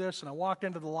thinking through this, and I walked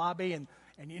into the lobby, and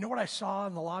you know what I saw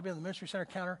in the lobby on the ministry center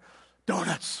counter?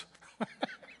 Donuts.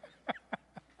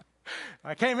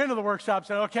 I came into the workshop and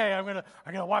said, okay, I'm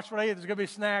gonna watch what I eat. There's going to be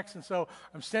snacks. And so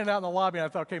I'm standing out in the lobby, and I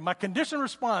thought, okay, my conditioned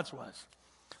response was,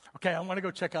 okay, I'm going to go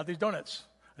check out these donuts.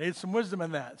 I need some wisdom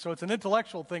in that. So it's an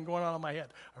intellectual thing going on in my head.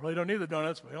 I really don't need the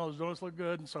donuts, but those donuts look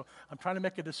good. And so I'm trying to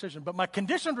make a decision. But my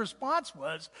conditioned response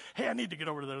was, hey, I need to get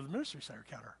over to the ministry center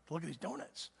counter to look at these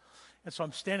donuts. And so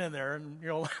I'm standing there, and,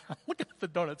 I'm looking at the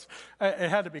donuts. It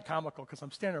had to be comical because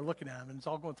I'm standing there looking at them, and it's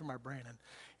all going through my brain.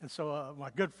 And so my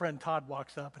good friend Todd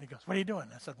walks up, and he goes, what are you doing?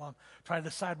 I said, well, I'm trying to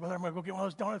decide whether I'm going to go get one of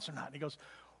those donuts or not. And he goes,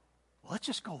 well, let's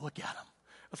just go look at them.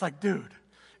 It's like, dude,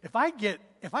 if I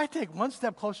take one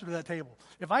step closer to that table,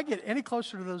 if I get any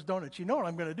closer to those donuts, you know what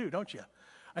I'm going to do, don't you?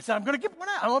 I said, I'm going to get one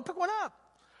out. I'm going to pick one up.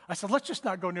 I said, let's just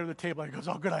not go near the table. And he goes,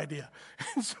 oh, good idea.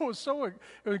 And so it was so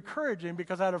encouraging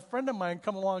because I had a friend of mine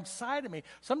come alongside of me.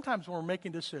 Sometimes when we're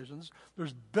making decisions,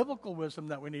 there's biblical wisdom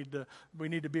that we need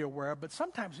to be aware of, but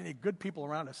sometimes we need good people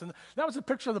around us. And that was a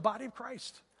picture of the body of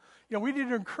Christ. We need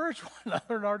to encourage one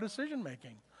another in our decision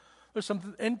making. There's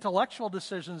some intellectual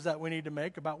decisions that we need to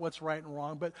make about what's right and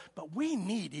wrong, but we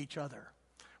need each other.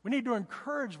 We need to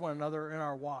encourage one another in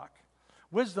our walk.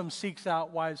 Wisdom seeks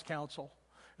out wise counsel.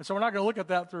 And so we're not going to look at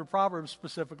that through Proverbs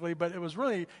specifically, but it was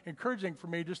really encouraging for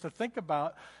me just to think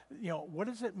about, what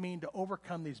does it mean to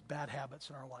overcome these bad habits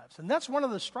in our lives? And that's one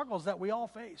of the struggles that we all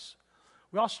face.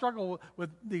 We all struggle with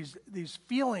these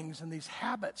feelings and these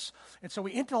habits. And so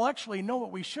we intellectually know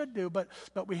what we should do, but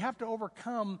we have to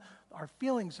overcome our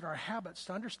feelings and our habits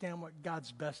to understand what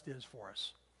God's best is for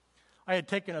us. I had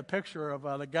taken a picture of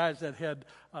the guys that had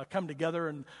come together,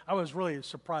 and I was really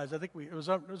surprised. I think it was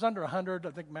under 100.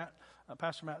 I think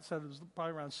Pastor Matt said it was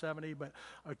probably around 70, but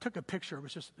I took a picture. It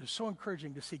was so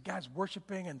encouraging to see guys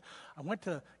worshiping, and I went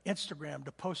to Instagram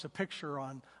to post a picture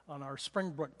on our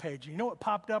Springbrook page. And you know what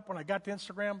popped up when I got to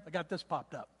Instagram? I got this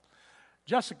popped up.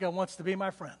 Jessica wants to be my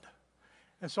friend.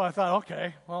 And so I thought,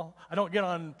 okay, well, I don't get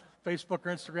on Facebook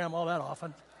or Instagram all that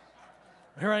often.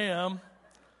 Here I am.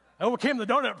 I overcame the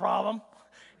donut problem.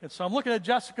 And so I'm looking at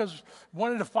Jessica's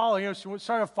wanting to follow, she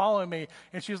started following me,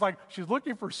 and she's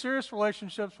looking for serious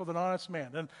relationships with an honest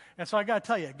man. And so I got to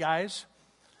tell you, guys,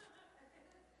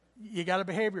 you got a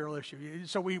behavioral issue.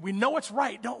 So we know what's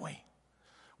right, don't we?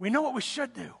 We know what we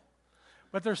should do.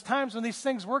 But there's times when these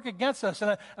things work against us.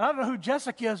 And I don't know who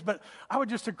Jessica is, but I would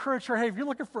just encourage her, hey, if you're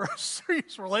looking for a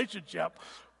serious relationship,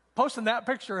 posting that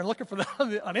picture and looking for that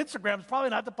on Instagram is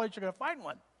probably not the place you're going to find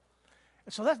one.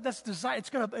 And so that's design. It's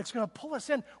gonna pull us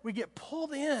in. We get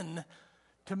pulled in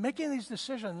to making these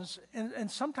decisions,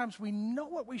 and sometimes we know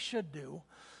what we should do,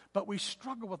 but we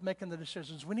struggle with making the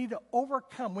decisions. We need to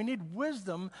overcome. We need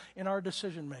wisdom in our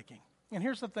decision making. And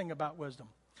here's the thing about wisdom.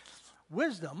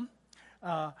 Wisdom,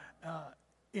 by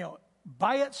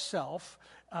itself,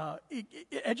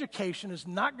 education is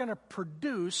not going to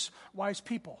produce wise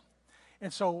people.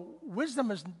 And so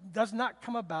wisdom does not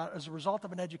come about as a result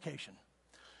of an education.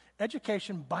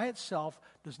 Education by itself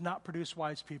does not produce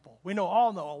wise people. We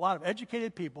all know a lot of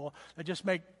educated people that just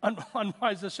make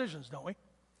unwise decisions, don't we?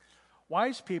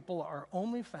 Wise people are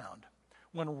only found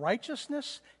when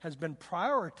righteousness has been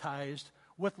prioritized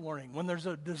with learning, when there's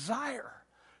a desire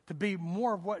to be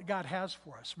more of what God has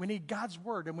for us. We need God's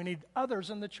word, and we need others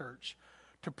in the church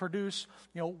to produce,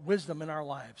 wisdom in our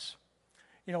lives.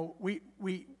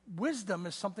 Wisdom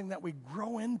is something that we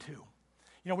grow into.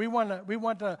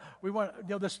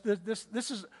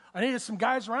 This is, I needed some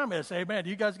guys around me to say, hey, man, do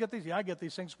you guys get these? Yeah, I get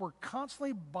these things. We're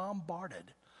constantly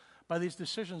bombarded by these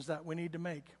decisions that we need to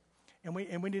make. And we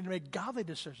need to make godly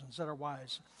decisions that are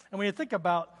wise. And when you think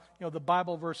about, the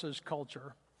Bible versus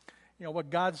culture,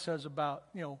 what God says about,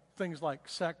 things like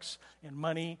sex and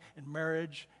money and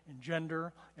marriage and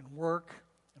gender and work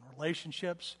and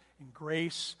relationships and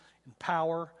grace and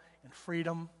power and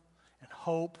freedom and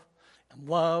hope and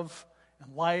love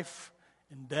and life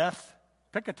and death.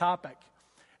 Pick a topic.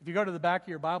 If you go to the back of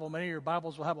your Bible, many of your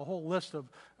Bibles will have a whole list of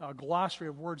glossary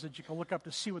of words that you can look up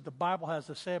to see what the Bible has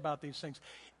to say about these things.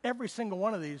 Every single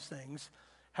one of these things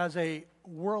has a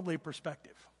worldly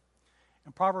perspective.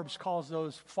 And Proverbs calls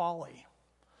those folly.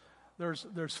 There's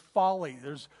folly.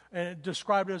 And it's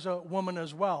described as a woman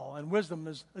as well. And wisdom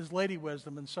is lady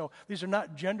wisdom. And so these are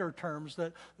not gender terms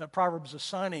that Proverbs is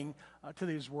assigning to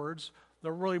these words.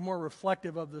 They're really more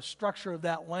reflective of the structure of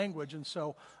that language. And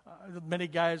so many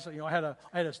guys, I had a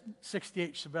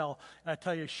 68 Chevelle, and I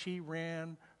tell you, she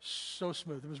ran so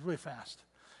smooth. It was really fast.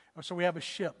 So we have a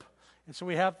ship. And so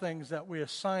we have things that we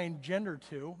assign gender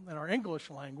to in our English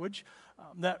language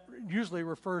that usually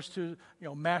refers to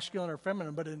masculine or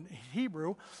feminine, but in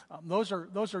Hebrew, those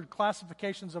are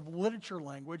classifications of literature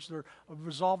language. They're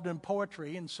resolved in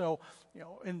poetry, and so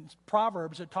in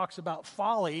Proverbs it talks about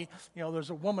folly.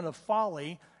 There's a woman of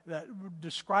folly that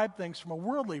describe things from a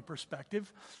worldly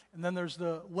perspective, and then there's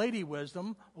the lady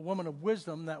wisdom, a woman of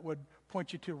wisdom that would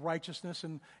point you to righteousness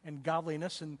and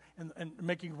godliness and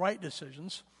making right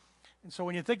decisions. And so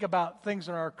when you think about things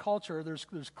in our culture, there's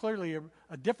clearly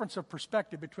a difference of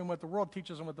perspective between what the world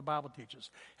teaches and what the Bible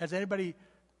teaches. Has anybody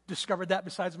discovered that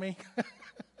besides me?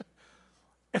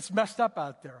 It's messed up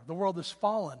out there. The world is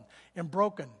fallen and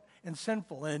broken and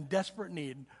sinful and in desperate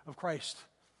need of Christ.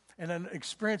 And then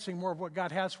experiencing more of what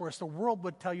God has for us, the world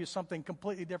would tell you something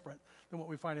completely different than what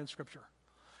we find in Scripture.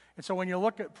 And so when you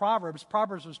look at Proverbs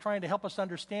was trying to help us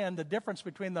understand the difference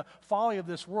between the folly of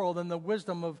this world and the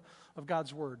wisdom of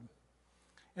God's Word.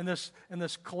 And this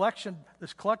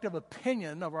collective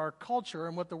opinion of our culture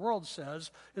and what the world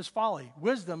says is folly.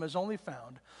 Wisdom is only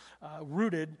found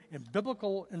rooted in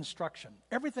biblical instruction.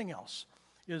 Everything else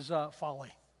is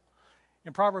folly.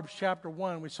 In Proverbs chapter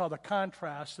 1, we saw the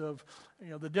contrast of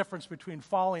the difference between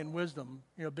folly and wisdom.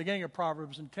 Beginning of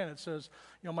Proverbs in 10, it says,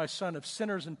 my son, if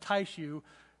sinners entice you,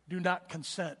 do not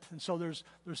consent. And so there's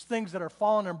things that are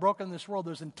fallen and broken in this world.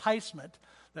 There's enticement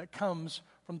that comes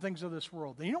from things of this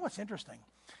world. And you know what's interesting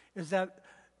is that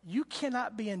you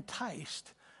cannot be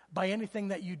enticed by anything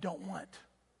that you don't want.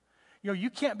 You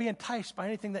can't be enticed by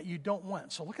anything that you don't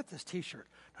want. So look at this T-shirt.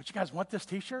 Don't you guys want this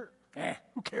T-shirt?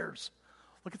 Who cares?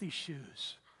 Look at these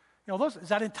shoes. Is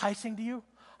that enticing to you?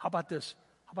 How about this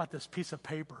piece of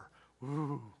paper?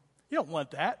 Ooh, you don't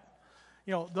want that.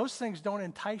 Those things don't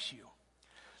entice you.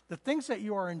 The things that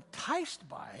you are enticed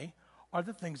by are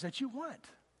the things that you want.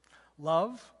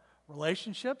 Love,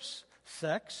 relationships,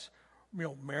 sex,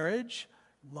 marriage,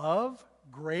 love,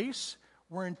 grace.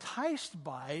 We're enticed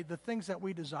by the things that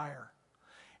we desire.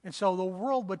 And so the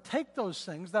world would take those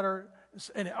things that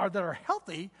are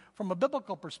healthy from a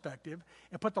biblical perspective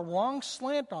and put the wrong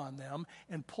slant on them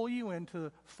and pull you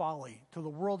into folly, to the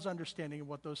world's understanding of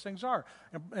what those things are.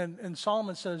 And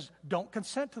Solomon says, don't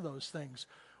consent to those things.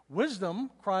 Wisdom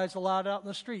cries aloud out in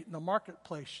the street, in the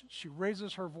marketplace. She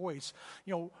raises her voice.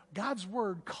 God's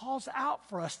word calls out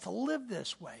for us to live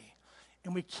this way.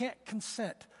 And we can't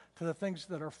consent to the things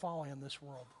that are folly in this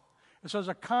world. And so there's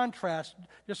a contrast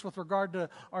just with regard to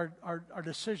our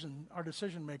decision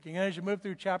making. And as you move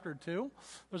through chapter 2,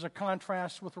 there's a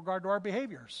contrast with regard to our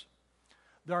behaviors.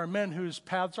 There are men whose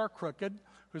paths are crooked,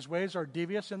 whose ways are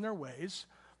devious in their ways.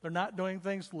 They're not doing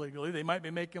things legally. They might be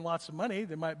making lots of money.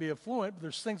 They might be affluent, but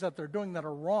there's things that they're doing that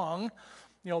are wrong.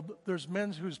 There's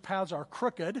men whose paths are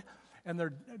crooked, and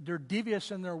they're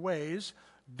devious in their ways.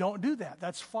 Don't do that.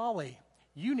 That's folly.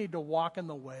 You need to walk in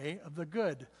the way of the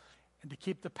good and to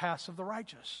keep the paths of the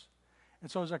righteous. And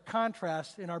so there's a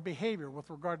contrast in our behavior with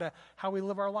regard to how we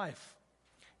live our life.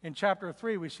 In chapter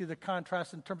 3, we see the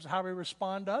contrast in terms of how we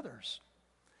respond to others.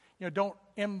 Don't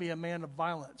envy a man of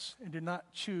violence and do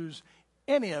not choose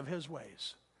any of his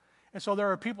ways. And so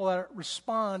there are people that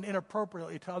respond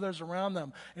inappropriately to others around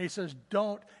them. And he says,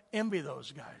 don't envy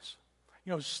those guys.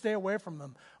 Stay away from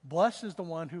them. Blessed is the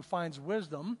one who finds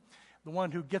wisdom, the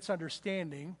one who gets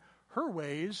understanding. Her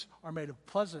ways are made of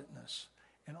pleasantness,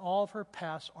 and all of her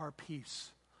paths are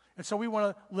peace. And so we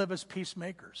want to live as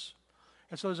peacemakers.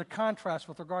 And so there's a contrast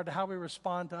with regard to how we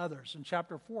respond to others. In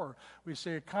chapter 4, we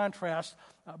see a contrast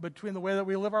between the way that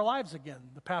we live our lives again.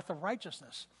 The path of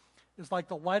righteousness is like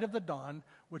the light of the dawn,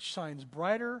 which shines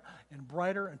brighter and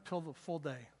brighter until the full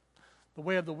day. The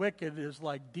way of the wicked is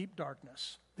like deep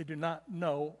darkness. They do not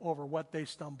know over what they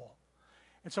stumble.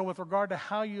 And so with regard to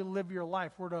how you live your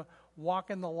life, we're to walk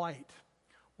in the light.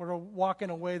 We're to walk in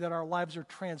a way that our lives are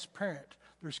transparent.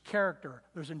 There's character,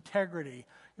 there's integrity,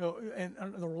 and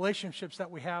the relationships that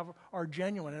we have are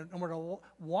genuine. And we're to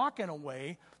walk in a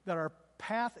way that our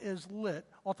path is lit,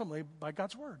 ultimately, by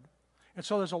God's Word. And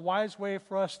so there's a wise way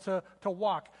for us to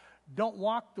walk. Don't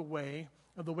walk the way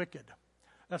of the wicked.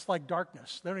 That's like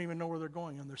darkness. They don't even know where they're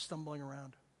going, and they're stumbling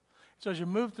around. So as you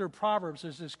move through Proverbs,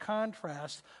 there's this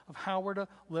contrast of how we're to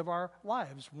live our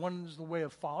lives. One is the way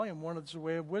of folly, and one is the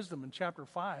way of wisdom. In chapter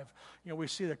 5, we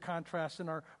see the contrast in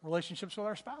our relationships with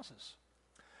our spouses.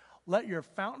 Let your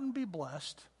fountain be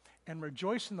blessed, and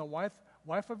rejoice in the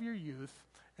wife of your youth,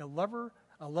 a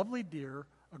lovely deer,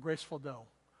 a graceful doe.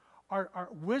 Our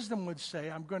wisdom would say,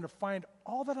 I'm going to find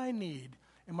all that I need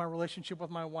in my relationship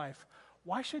with my wife.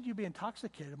 Why should you be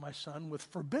intoxicated, my son, with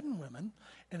forbidden women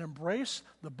and embrace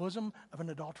the bosom of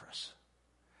an adulteress?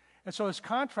 And so it's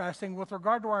contrasting with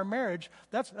regard to our marriage.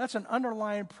 That's an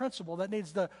underlying principle that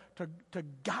needs to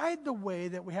guide the way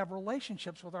that we have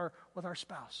relationships with our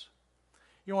spouse.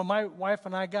 When my wife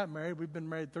and I got married, we've been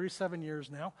married 37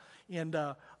 years now, and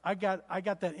I got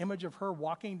that image of her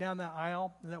walking down that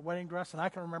aisle in that wedding dress, and I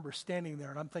can remember standing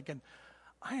there, and I'm thinking,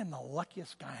 I am the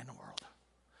luckiest guy in the world.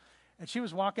 And she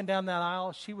was walking down that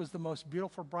aisle. She was the most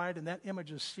beautiful bride, and that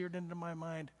image is seared into my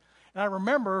mind. And I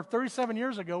remember 37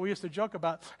 years ago, we used to joke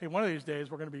about, hey, one of these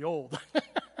days we're going to be old.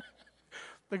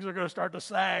 Things are going to start to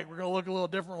sag. We're going to look a little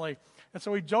differently. And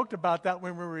so we joked about that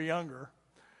when we were younger.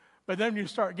 But then you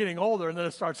start getting older, and then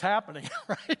it starts happening,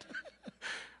 right?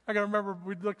 I can remember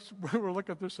we were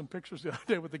looking through some pictures the other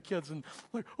day with the kids, and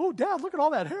like, oh, Dad, look at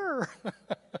all that hair.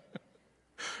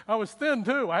 I was thin,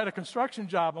 too. I had a construction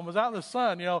job and was out in the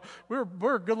sun.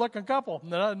 We're a good-looking couple.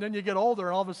 And then you get older,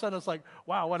 and all of a sudden it's like,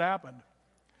 wow, what happened?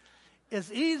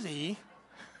 It's easy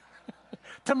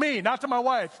to me, not to my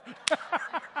wife.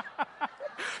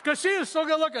 Because she is so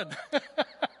good-looking.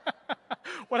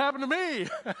 What happened to me?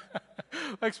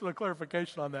 Thanks for the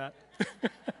clarification on that.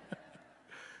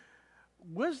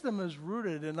 Wisdom is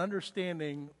rooted in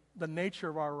understanding the nature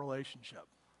of our relationship.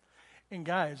 And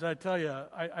guys, I tell you,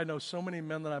 I know so many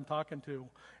men that I'm talking to,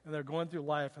 and they're going through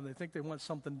life, and they think they want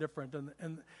something different,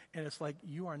 and it's like,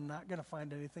 you are not going to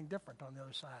find anything different on the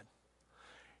other side.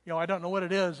 I don't know what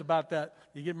it is about that.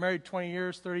 You get married 20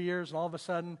 years, 30 years, and all of a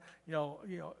sudden,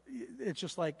 it's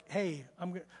just like, hey,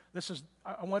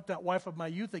 I want that wife of my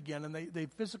youth again, and they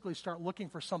physically start looking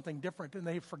for something different, and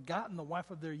they've forgotten the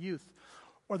wife of their youth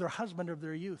or their husband of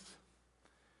their youth.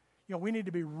 We need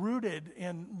to be rooted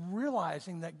in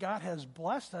realizing that God has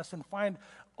blessed us and find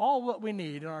all what we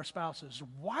need in our spouses.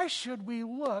 Why should we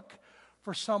look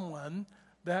for someone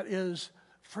that is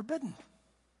forbidden?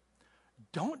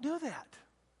 Don't do that.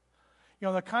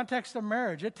 In the context of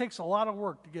marriage, it takes a lot of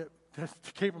work to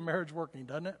keep a marriage working,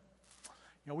 doesn't it?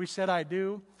 We said I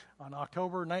do on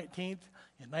October 19th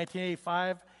in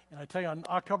 1985, and I tell you, on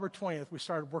October 20th, we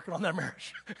started working on that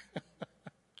marriage.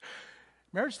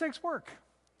 Marriage takes work.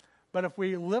 But if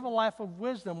we live a life of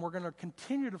wisdom, we're going to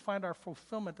continue to find our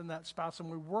fulfillment in that spouse,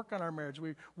 and we work on our marriage,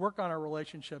 we work on our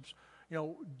relationships.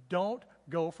 Don't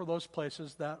go for those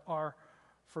places that are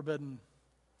forbidden.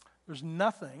 There's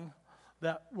nothing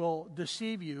that will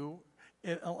deceive you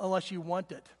unless you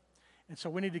want it. And so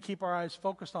we need to keep our eyes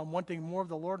focused on wanting more of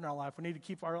the Lord in our life. We need to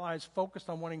keep our eyes focused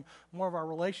on wanting more of our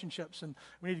relationships, and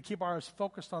we need to keep our eyes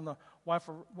focused on the wife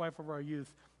of our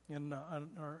youth in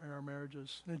our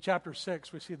marriages. And in chapter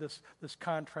 6, we see this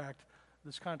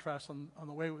contrast on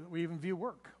the way we even view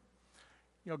work.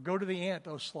 Go to the ant,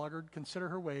 O sluggard, consider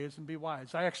her ways and be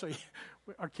wise.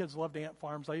 Our kids loved ant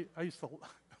farms. I used to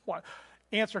watch.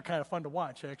 Ants are kind of fun to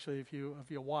watch, actually, if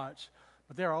you watch.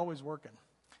 But they're always working.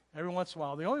 Every once in a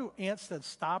while. The only ants that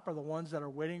stop are the ones that are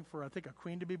waiting for, I think, a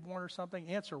queen to be born or something.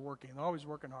 Ants are working. They're always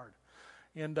working hard.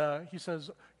 And he says,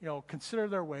 consider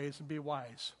their ways and be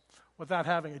wise. Without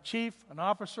having a chief, an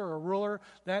officer, or a ruler,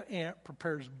 that ant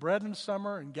prepares bread in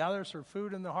summer and gathers her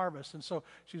food in the harvest. And so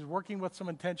she's working with some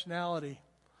intentionality.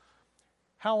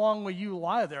 How long will you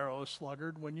lie there, O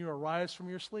sluggard, when you arise from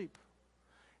your sleep?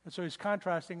 And so he's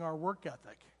contrasting our work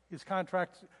ethic. He's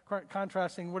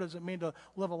contrasting what does it mean to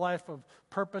live a life of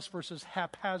purpose versus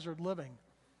haphazard living.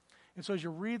 And so as you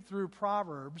read through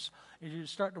Proverbs, as you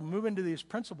start to move into these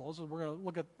principles, as we're going to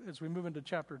look at as we move into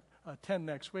chapter 10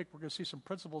 next week, we're going to see some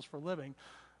principles for living.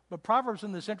 But Proverbs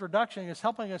in this introduction is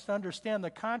helping us to understand the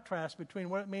contrast between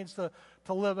what it means to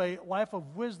live a life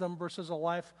of wisdom versus a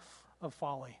life of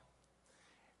folly.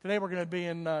 Today we're going to be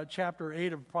in chapter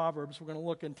 8 of Proverbs. We're going to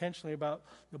look intentionally about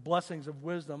the blessings of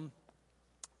wisdom.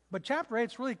 But chapter 8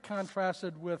 is really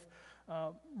contrasted with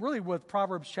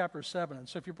Proverbs chapter 7. And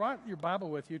so if you brought your Bible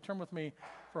with you, turn with me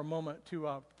for a moment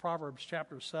to Proverbs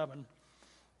chapter 7.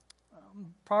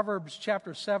 Proverbs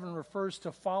chapter 7 refers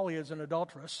to folly as an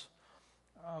adulteress.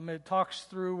 It talks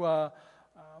through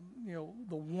the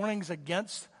warnings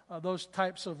against those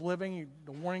types of living,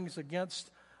 the warnings against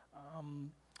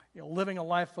living a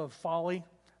life of folly.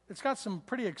 It's got some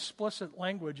pretty explicit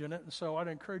language in it, and so I'd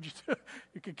encourage you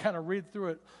you could kind of read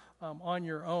through it on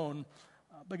your own.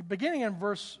 But beginning in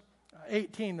verse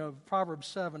 18 of Proverbs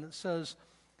 7, it says,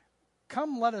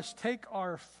 "Come, let us take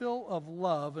our fill of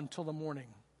love until the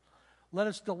morning. Let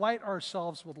us delight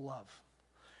ourselves with love."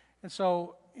 And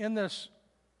so in this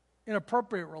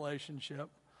inappropriate relationship,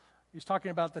 he's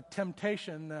talking about the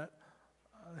temptation that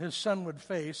his son would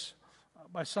face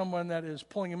by someone that is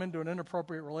pulling him into an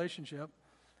inappropriate relationship.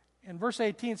 And verse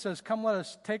 18 says, "Come, let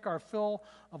us take our fill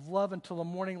of love until the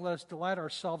morning. Let us delight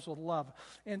ourselves with love."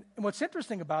 And what's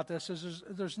interesting about this is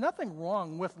there's nothing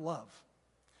wrong with love.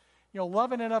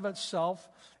 Love in and of itself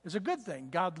is a good thing.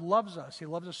 God loves us. He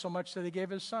loves us so much that he gave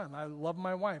his son. I love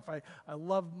my wife. I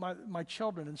love my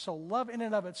children. And so love in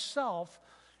and of itself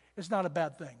is not a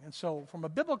bad thing. And so from a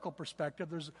biblical perspective,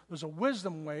 there's a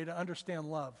wisdom way to understand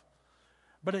love.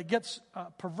 But it gets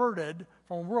perverted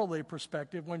from a worldly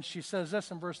perspective when she says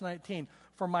this in verse 19,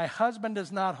 "For my husband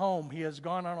is not home. He has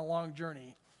gone on a long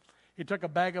journey. He took a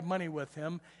bag of money with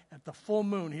him. At the full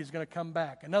moon, he's going to come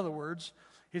back." In other words,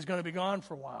 he's going to be gone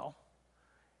for a while.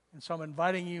 And so I'm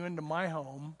inviting you into my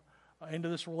home, into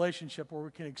this relationship where we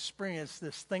can experience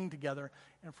this thing together.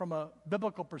 And from a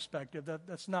biblical perspective,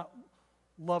 that's not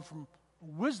love from a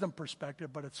wisdom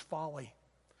perspective, but it's folly.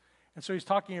 And so he's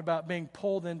talking about being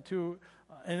pulled into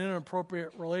an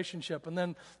inappropriate relationship. And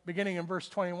then beginning in verse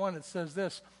 21, it says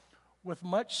this, "With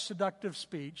much seductive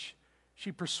speech,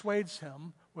 she persuades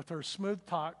him. With her smooth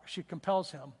talk, she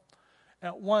compels him.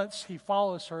 At once he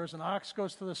follows her as an ox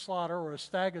goes to the slaughter, or a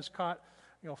stag is caught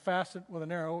fastened with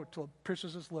an arrow until it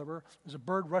pierces its liver, as a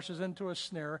bird rushes into a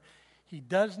snare. He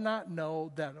does not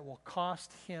know that it will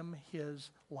cost him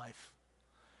his life."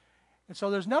 And so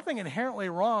there's nothing inherently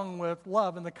wrong with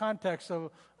love in the context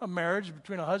of a marriage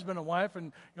between a husband and wife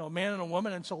and a man and a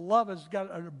woman. And so love has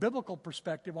got a biblical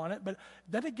perspective on it, but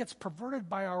then it gets perverted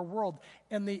by our world.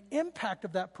 And the impact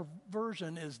of that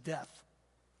perversion is death.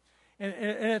 And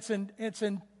it's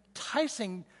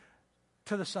enticing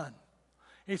to the son.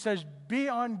 He says, be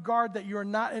on guard that you're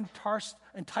not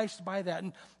enticed by that.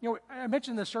 And I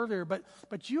mentioned this earlier,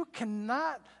 but you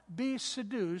cannot be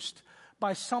seduced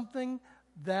by something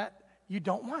that you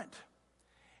don't want.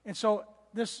 And so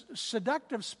this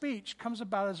seductive speech comes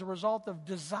about as a result of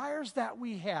desires that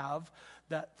we have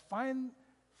that find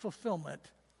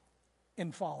fulfillment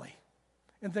in folly,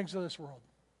 in things of this world.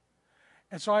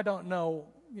 And so I don't know,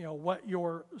 what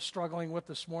you're struggling with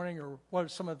this morning, or what are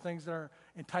some of the things that are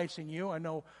enticing you. I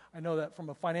know that from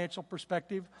a financial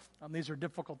perspective, these are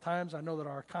difficult times. I know that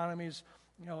our economy's,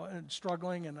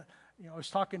 struggling. And I was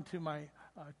talking to my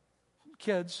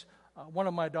kids. One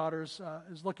of my daughters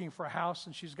is looking for a house,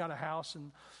 and she's got a house,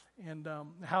 and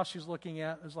the house she's looking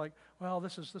at is like, well,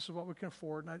 this is what we can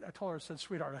afford. And I told her, I said,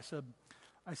 sweetheart,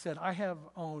 I said, I have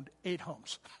owned 8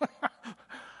 homes.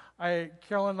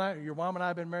 Carolyn and I, your mom and I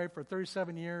have been married for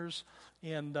 37 years,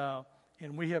 and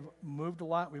we have moved a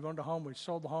lot. We've owned a home. We've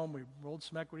sold the home. We've rolled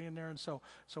some equity in there, and so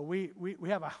we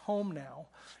have a home now,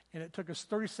 and it took us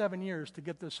 37 years to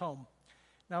get this home.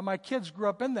 Now, my kids grew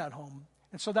up in that home,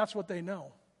 and so that's what they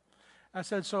know. I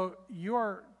said, so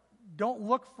don't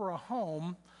look for a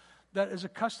home that is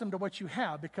accustomed to what you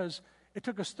have, because It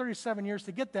took us 37 years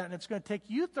to get that, and it's going to take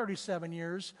you 37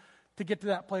 years to get to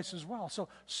that place as well.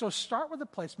 So start with a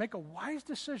place. Make a wise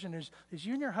decision as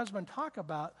you and your husband talk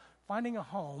about finding a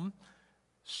home.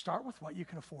 Start with what you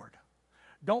can afford.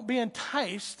 Don't be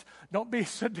enticed. Don't be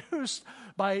seduced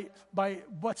by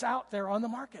what's out there on the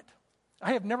market.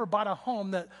 I have never bought a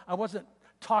home that I wasn't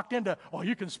talked into, oh,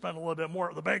 you can spend a little bit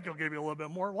more. The bank will give you a little bit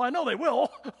more. Well, I know they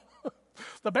will.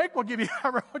 The bank will give you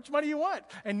however much money you want.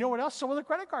 And you know what else? So will the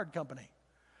credit card company.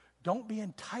 Don't be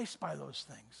enticed by those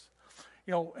things.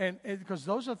 And because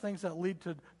those are things that lead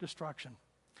to destruction.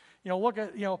 Look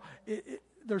at,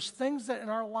 there's things that in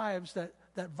our lives that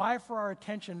vie for our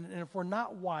attention, and if we're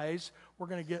not wise, we're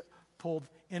going to get pulled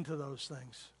into those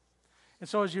things. And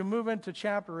so as you move into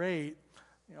chapter 8,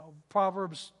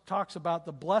 Proverbs talks about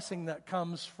the blessing that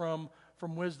comes from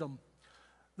from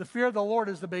the fear of the Lord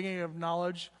is the beginning of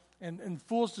knowledge, and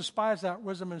fools despise that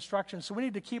wisdom and instruction. So we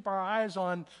need to keep our eyes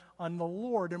on the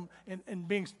Lord and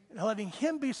letting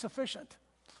Him be sufficient.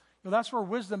 That's where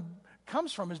wisdom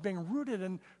comes from, is being rooted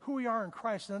in who we are in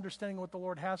Christ and understanding what the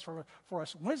Lord has for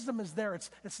us. Wisdom is there.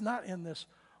 It's not in this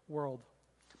world.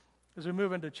 As we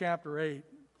move into chapter 8,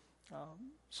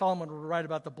 Solomon will write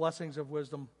about the blessings of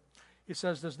wisdom. He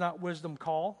says, does not wisdom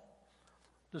call?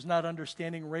 Does not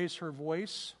understanding raise her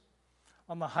voice?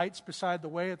 On the heights beside the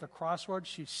way at the crossroads,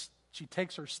 she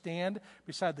takes her stand.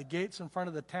 Beside the gates in front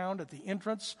of the town, at the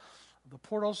entrance of the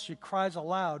portals, she cries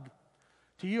aloud.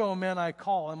 To you, O men, I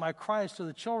call, and my cry is to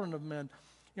the children of men.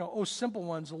 O simple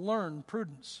ones, learn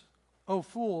prudence. O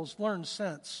fools, learn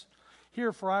sense.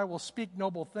 Hear, for I will speak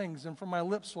noble things, and from my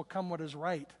lips will come what is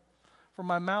right. For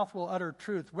my mouth will utter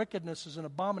truth. Wickedness is an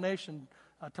abomination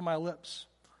to my lips.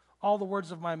 All the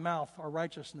words of my mouth are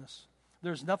righteousness.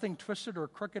 There's nothing twisted or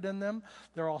crooked in them.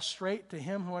 They're all straight to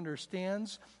him who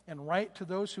understands, and right to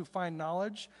those who find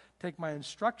knowledge. Take my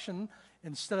instruction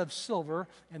instead of silver,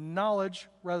 and knowledge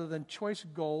rather than choice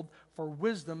gold, for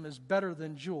wisdom is better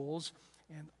than jewels,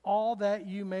 and all that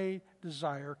you may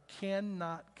desire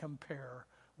cannot compare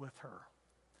with her.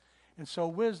 And so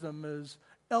wisdom is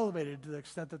elevated to the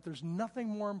extent that there's nothing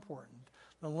more important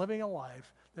than living a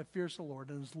life that fears the Lord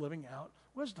and is living out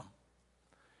wisdom.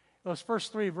 Those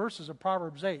first 3 verses of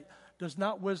Proverbs 8, does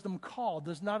not wisdom call?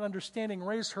 Does not understanding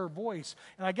raise her voice?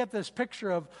 And I get this picture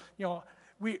of,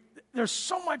 there's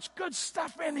so much good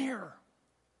stuff in here.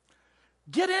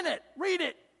 Get in it. Read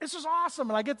it. This is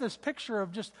awesome. And I get this picture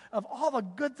of all the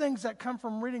good things that come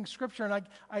from reading Scripture.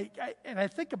 And I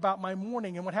think about my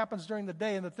morning and what happens during the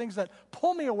day and the things that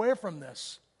pull me away from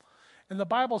this. And the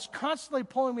Bible's constantly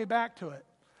pulling me back to it.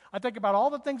 I think about all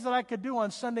the things that I could do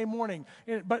on Sunday morning,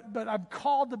 but I'm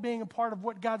called to being a part of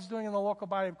what God's doing in the local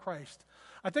body of Christ.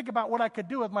 I think about what I could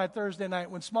do with my Thursday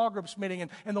night when small groups meeting,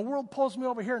 and the world pulls me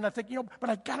over here, and I think, but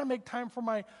I've got to make time for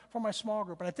my small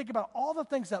group. And I think about all the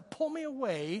things that pull me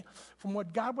away from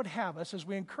what God would have us as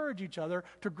we encourage each other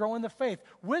to grow in the faith.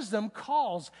 Wisdom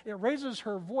calls. It raises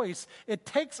her voice. It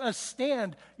takes a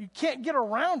stand. You can't get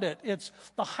around it. It's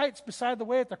the heights beside the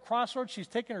way at the crossroads. She's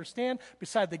taking her stand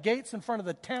beside the gates in front of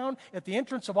the town. At the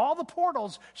entrance of all the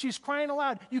portals, she's crying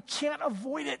aloud. You can't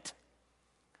avoid it.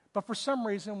 But for some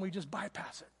reason, we just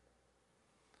bypass it.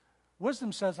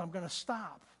 Wisdom says, I'm going to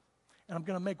stop, and I'm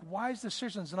going to make wise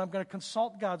decisions, and I'm going to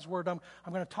consult God's word. I'm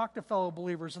going to talk to fellow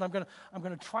believers, and I'm going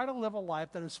to try to live a life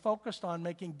that is focused on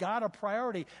making God a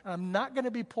priority, and I'm not going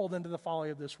to be pulled into the folly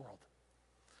of this world.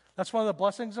 That's one of the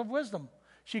blessings of wisdom.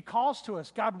 She calls to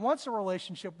us. God wants a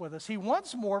relationship with us. He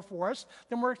wants more for us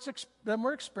than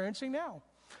we're experiencing now.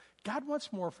 God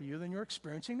wants more for you than you're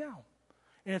experiencing now.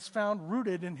 And it's found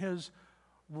rooted in His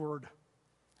word.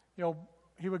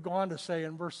 He would go on to say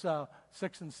in verse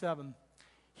 6 and 7,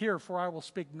 Hear, for I will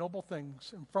speak noble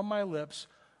things, and from my lips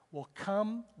will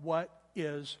come what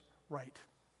is right.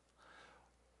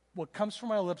 What comes from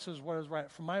my lips is what is right.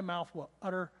 From my mouth will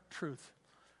utter truth.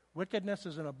 Wickedness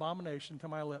is an abomination to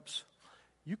my lips.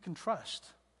 You can trust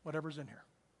whatever's in here.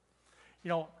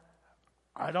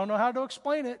 I don't know how to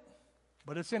explain it,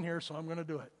 but it's in here, so I'm going to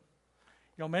do it.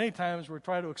 Many times we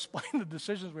try to explain the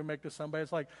decisions we make to somebody.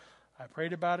 It's like, I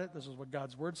prayed about it. This is what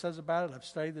God's word says about it. I've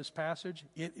studied this passage.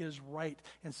 It is right.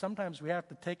 And sometimes we have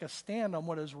to take a stand on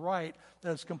what is right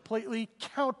that is completely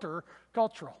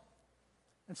counter-cultural.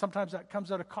 And sometimes that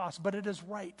comes at a cost, but it is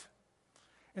right.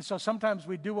 And so sometimes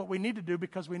we do what we need to do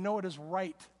because we know it is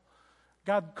right.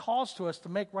 God calls to us to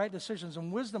make right decisions,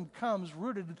 and wisdom comes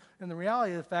rooted in the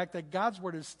reality of the fact that God's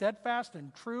word is steadfast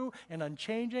and true and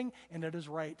unchanging, and it is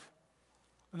right.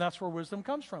 And that's where wisdom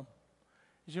comes from.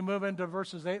 As you move into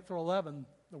verses 8 through 11,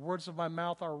 the words of my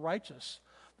mouth are righteous.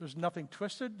 There's nothing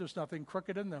twisted. There's nothing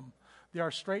crooked in them. They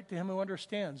are straight to him who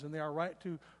understands, and they are right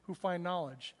to who find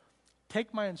knowledge.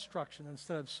 Take my instruction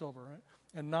instead of silver, right?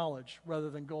 And knowledge rather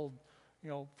than gold.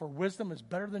 For wisdom is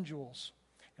better than jewels.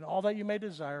 And all that you may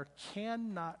desire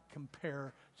cannot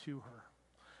compare to her.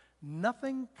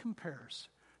 Nothing compares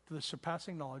to the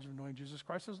surpassing knowledge of knowing Jesus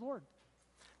Christ as Lord.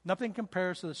 Nothing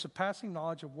compares to the surpassing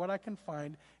knowledge of what I can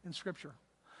find in Scripture.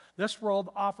 This world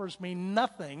offers me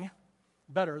nothing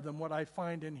better than what I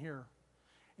find in here.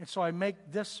 And so I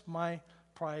make this my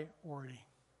priority.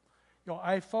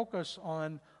 I focus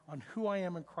on who I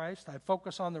am in Christ. I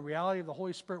focus on the reality of the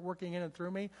Holy Spirit working in and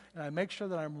through me. And I make sure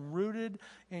that I'm rooted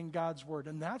in God's Word.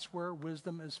 And that's where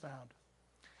wisdom is found.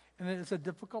 And it's a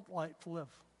difficult life to live.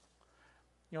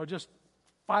 Just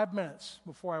 5 minutes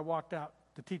before I walked out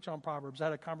to teach on Proverbs, I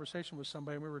had a conversation with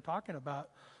somebody, and we were talking about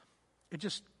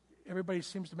everybody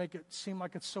seems to make it seem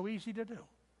like it's so easy to do.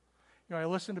 I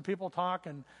listen to people talk,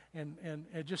 and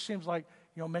it just seems like,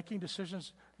 making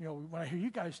decisions, when I hear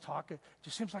you guys talk, it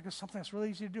just seems like it's something that's really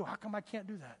easy to do. How come I can't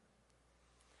do that?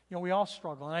 We all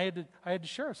struggle, and I had to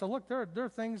share. So look, there are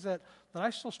things that I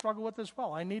still struggle with as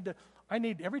well. I need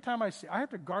every time I have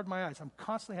to guard my eyes. I'm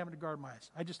constantly having to guard my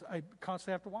eyes. I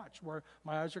constantly have to watch where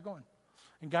my eyes are going.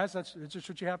 And guys, it's just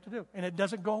what you have to do. And it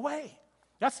doesn't go away.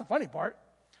 That's the funny part.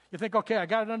 You think, okay, I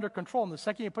got it under control. And the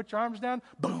second you put your arms down,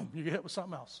 boom, you get hit with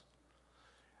something else.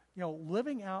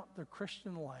 Living out the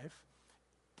Christian life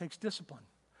takes discipline.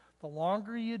 The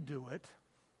longer you do it,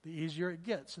 the easier it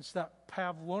gets. It's that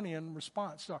Pavlovian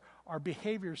response. So our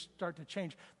behaviors start to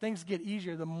change. Things get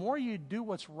easier. The more you do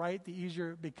what's right, the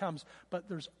easier it becomes. But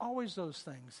there's always those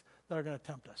things that are going to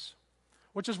tempt us,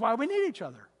 which is why we need each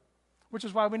other, which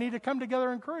is why we need to come together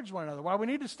and encourage one another, why we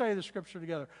need to study the Scripture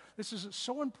together. This is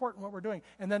so important what we're doing.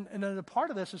 And then a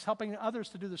part of this is helping others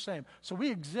to do the same. So we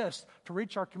exist to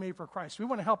reach our community for Christ. We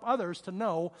want to help others to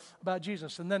know about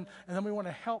Jesus. And then we want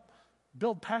to help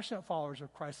build passionate followers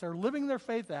of Christ. They're living their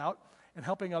faith out and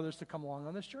helping others to come along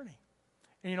on this journey.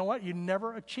 And you know what? You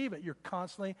never achieve it. You're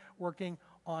constantly working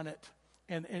on it.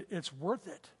 And it's worth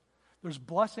it. There's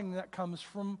blessing that comes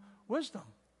from wisdom.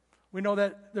 We know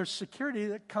that there's security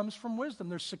that comes from wisdom.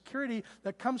 There's security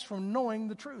that comes from knowing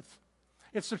the truth.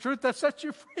 It's the truth that sets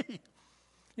you free.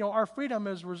 Our freedom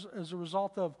is a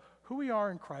result of who we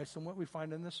are in Christ and what we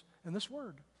find in this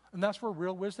Word. And that's where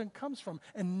real wisdom comes from.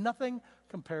 And nothing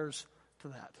compares to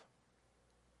that.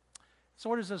 So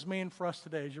what does this mean for us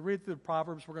today? As you read through the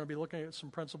Proverbs, we're going to be looking at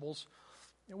some principles.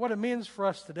 And what it means for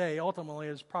us today, ultimately,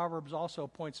 is Proverbs also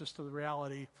points us to the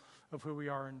reality of who we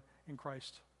are in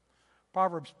Christ.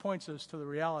 Proverbs points us to the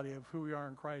reality of who we are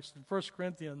in Christ. In 1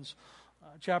 Corinthians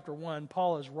chapter 1,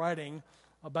 Paul is writing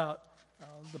about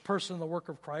the person and the work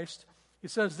of Christ. He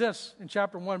says this in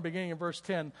chapter 1, beginning in verse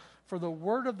 10, "For the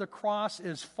word of the cross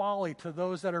is folly to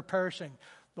those that are perishing."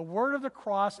 The word of the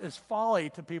cross is folly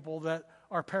to people that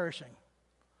are perishing.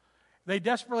 They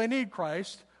desperately need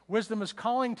Christ. Wisdom is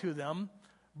calling to them,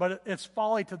 but it's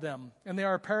folly to them, and they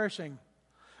are perishing.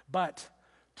 But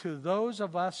to those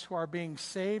of us who are being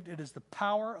saved, it is the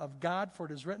power of God, for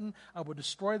it is written, "I will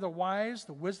destroy the wise,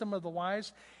 the wisdom of the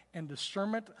wise, and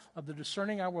discernment of the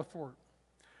discerning I will thwart."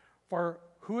 For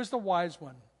who is the wise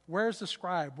one? Where is the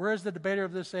scribe? Where is the debater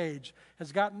of this age?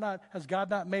 Has God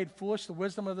not made foolish the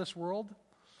wisdom of this world?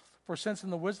 For since in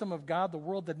the wisdom of God the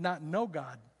world did not know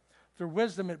God, through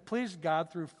wisdom it pleased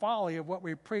God through folly of what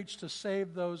we preach to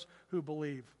save those who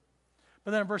believe.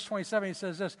 But then in verse 27 he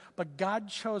says this, "But God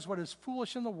chose what is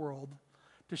foolish in the world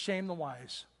to shame the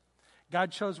wise.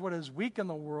 God chose what is weak in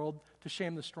the world to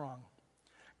shame the strong.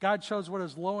 God chose what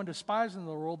is low and despised in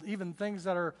the world, even things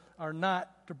that are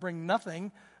not, to bring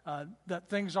nothing, that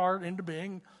things are into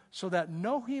being, so that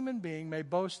no human being may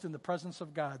boast in the presence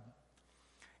of God.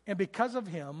 And because of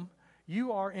him,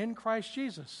 you are in Christ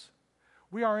Jesus."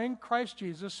 We are in Christ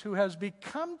Jesus, who has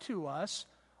become to us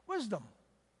wisdom.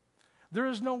 There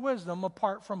is no wisdom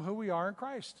apart from who we are in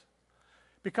Christ.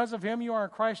 Because of him, you are in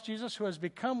Christ Jesus, who has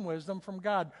become wisdom from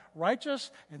God,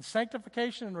 righteous in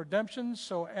sanctification and redemption,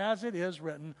 so as it is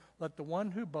written, "Let the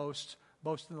one who boasts,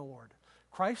 boast in the Lord."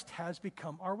 Christ has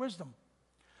become our wisdom.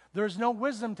 There is no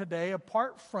wisdom today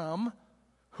apart from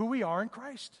who we are in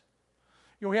Christ.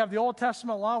 We have the Old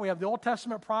Testament law, we have the Old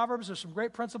Testament Proverbs, there's some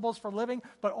great principles for living,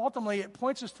 but ultimately it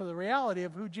points us to the reality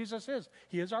of who Jesus is.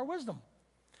 He is our wisdom.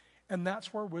 And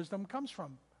that's where wisdom comes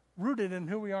from, rooted in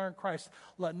who we are in Christ.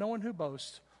 "Let no one who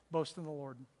boasts, boast in the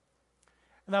Lord."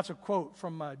 And that's a quote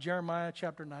from Jeremiah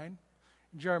chapter 9.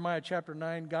 In Jeremiah chapter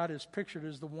 9, God is pictured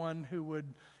as the one who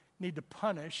would need to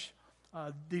punish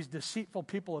these deceitful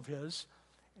people of his.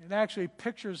 It actually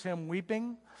pictures him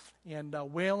weeping and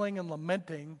wailing and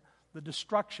lamenting the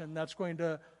destruction that's going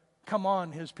to come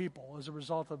on his people as a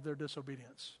result of their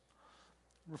disobedience.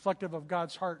 Reflective of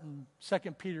God's heart in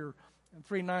 2 Peter In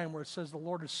 3:9, where it says the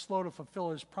Lord is slow to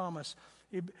fulfill his promise.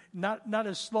 Not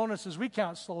as slowness as we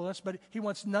count slowness, but he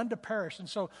wants none to perish. And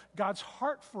so God's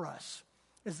heart for us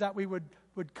is that we would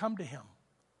come to him.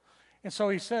 And so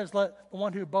he says, let the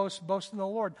one who boasts, boast in the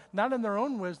Lord, not in their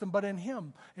own wisdom, but in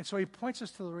him. And so he points us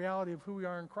to the reality of who we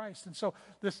are in Christ. And so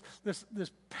this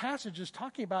passage is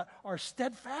talking about our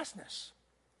steadfastness.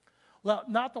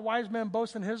 Let not the wise man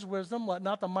boast in his wisdom. Let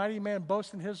not the mighty man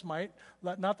boast in his might.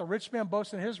 Let not the rich man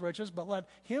boast in his riches. But let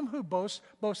him who boasts,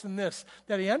 boast in this,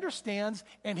 that he understands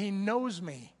and he knows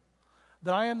me,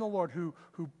 that I am the Lord who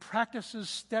practices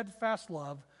steadfast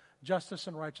love, justice,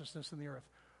 and righteousness in the earth.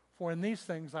 For in these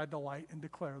things I delight and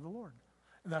declare the Lord.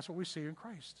 And that's what we see in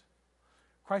Christ.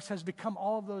 Christ has become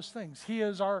all of those things. He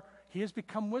has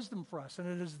become wisdom for us. And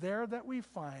it is there that we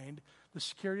find the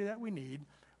security that we need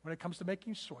when it comes to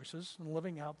making choices and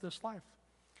living out this life.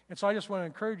 And so I just want to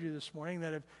encourage you this morning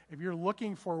that if you're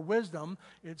looking for wisdom,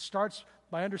 it starts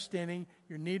by understanding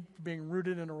your need for being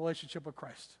rooted in a relationship with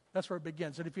Christ. That's where it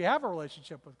begins. And if you have a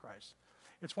relationship with Christ,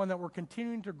 it's one that we're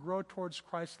continuing to grow towards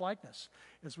Christ's likeness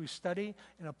as we study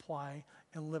and apply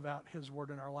and live out his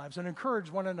word in our lives and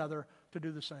encourage one another to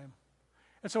do the same.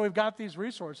 And so we've got these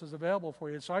resources available for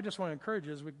you. And so I just want to encourage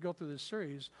you as we go through this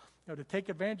series, to take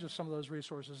advantage of some of those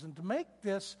resources and to make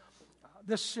this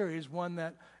series one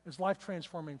that is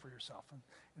life-transforming for yourself.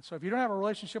 And so if you don't have a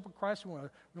relationship with Christ, we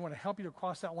want to help you to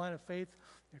cross that line of faith.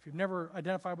 If you've never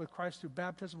identified with Christ through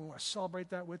baptism, we want to celebrate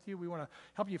that with you. We want to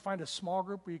help you find a small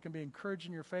group where you can be encouraged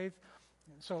in your faith.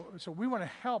 And so we want to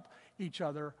help each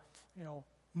other,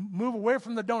 move away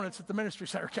from the donuts at the ministry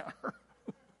center counter.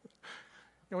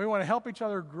 We want to help each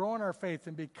other grow in our faith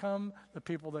and become the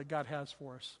people that God has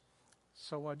for us.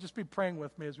 So just be praying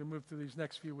with me as we move through these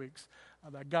next few weeks,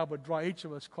 that God would draw each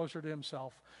of us closer to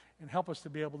himself and help us to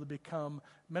be able to become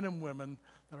men and women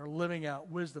that are living out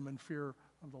wisdom and fear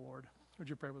of the Lord. Would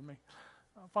you pray with me?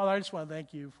 Father, I just want to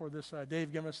thank you for this day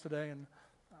you've given us today. And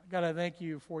God, I thank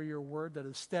you for your word that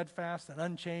is steadfast and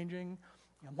unchanging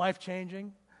and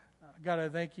life-changing. God, I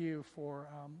thank you for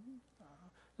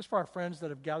just for our friends that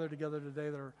have gathered together today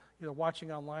that are either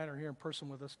watching online or here in person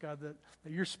with us, God, that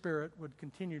your Spirit would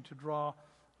continue to draw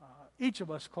each of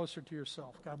us closer to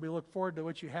yourself. God, we look forward to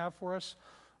what you have for us.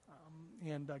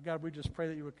 And God, we just pray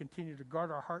that you would continue to guard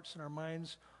our hearts and our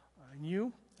minds in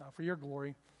you for your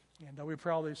glory. And we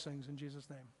pray all these things in Jesus'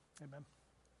 name. Amen.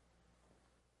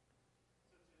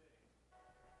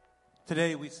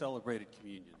 Today we celebrated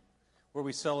communion, where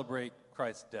we celebrate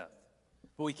Christ's death.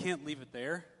 But we can't leave it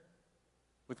there.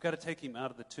 We've got to take him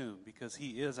out of the tomb because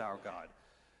he is our God.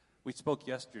 We spoke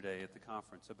yesterday at the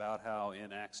conference about how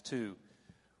in Acts 2,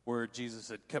 where Jesus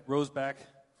had rose back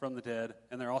from the dead,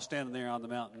 and they're all standing there on the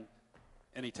mountain,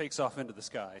 and he takes off into the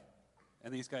sky.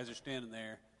 And these guys are standing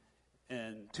there,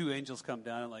 and two angels come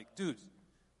down and like, dudes,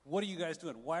 what are you guys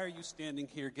doing? Why are you standing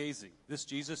here gazing? This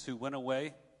Jesus who went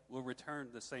away will return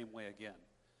the same way again.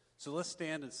 So let's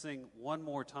stand and sing one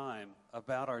more time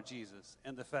about our Jesus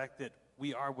and the fact that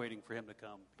we are waiting for him to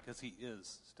come because he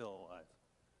is still alive.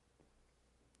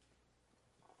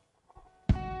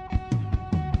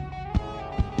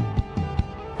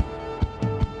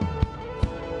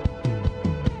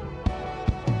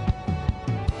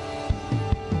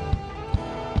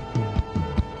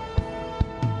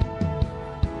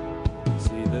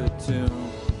 See the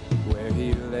tomb where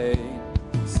he lay,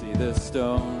 see the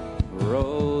stone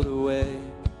rolled away.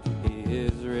 He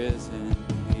is risen,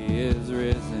 he is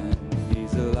risen,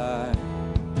 he's alive.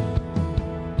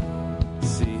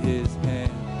 See his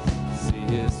hands, see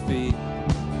his feet,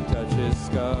 touch his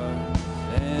scars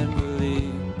and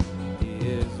believe. He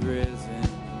is risen,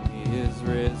 he is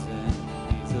risen,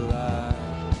 he's alive.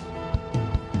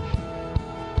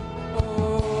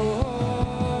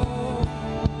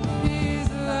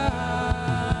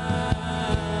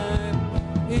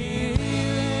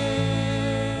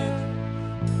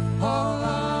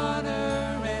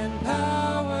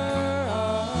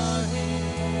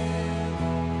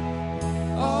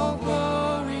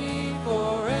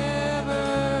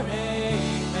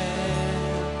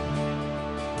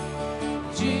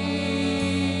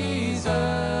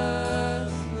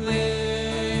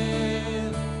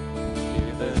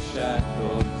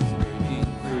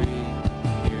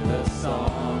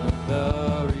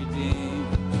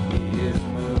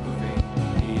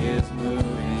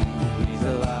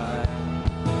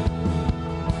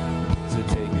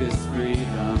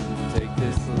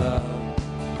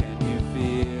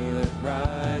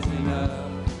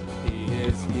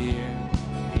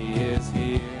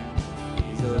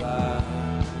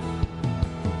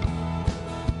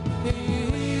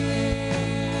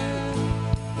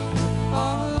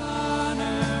 All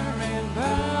honor and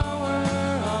power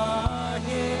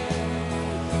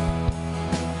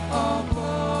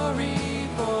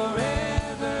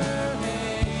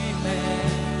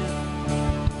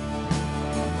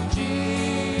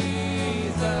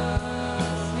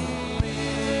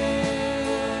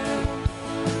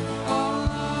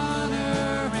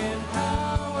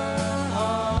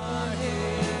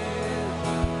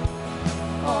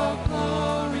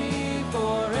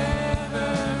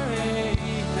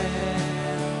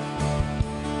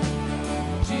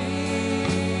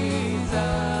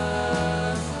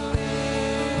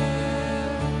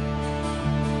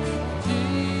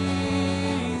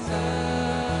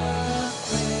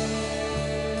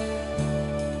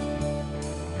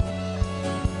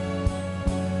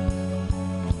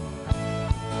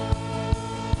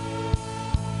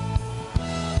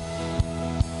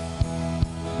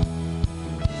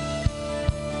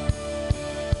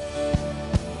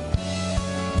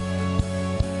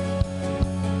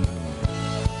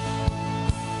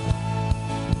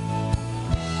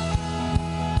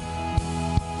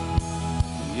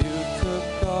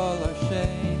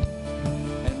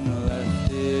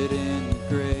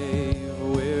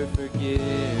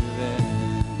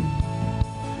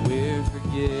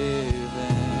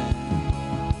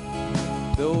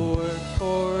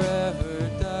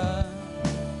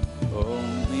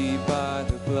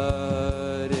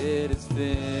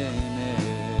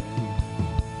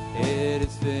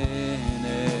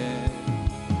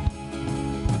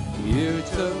You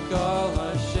took all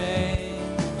our shame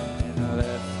and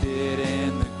left it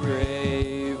in the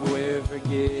grave. We're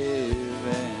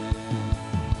forgiven.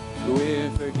 We're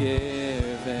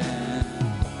forgiven.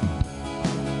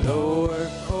 No work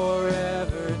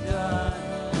forever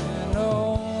done, and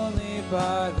only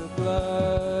by the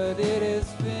blood. It is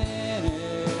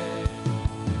finished.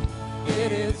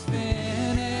 It is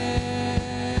finished.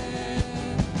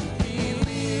 He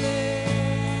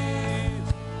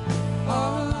lives.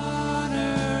 All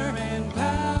honor and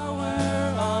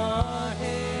power are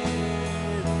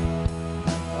His.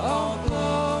 All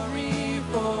glory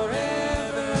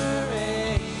forever.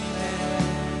 Amen.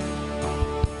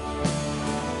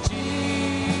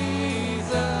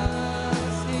 Jesus,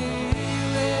 He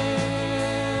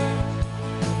lives.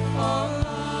 All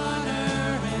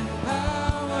honor and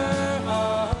power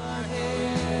are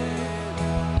His.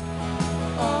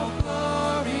 All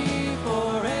glory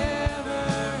forever.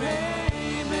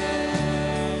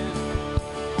 Amen.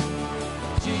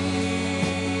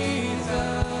 Jesus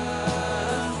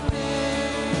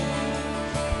lives.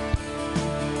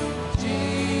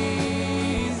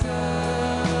 Jesus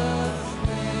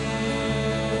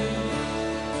lives.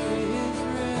 He is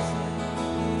risen.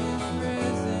 He is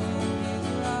risen. He's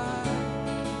alive.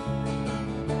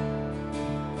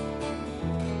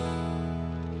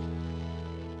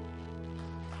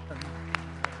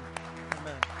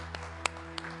 Amen.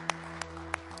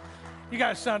 You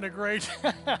guys sounded great.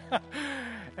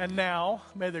 And now,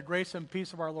 may the grace and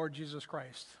peace of our Lord Jesus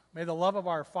Christ, may the love of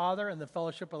our Father and the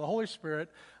fellowship of the Holy Spirit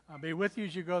be with you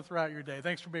as you go throughout your day.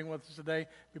 Thanks for being with us today.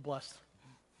 Be blessed.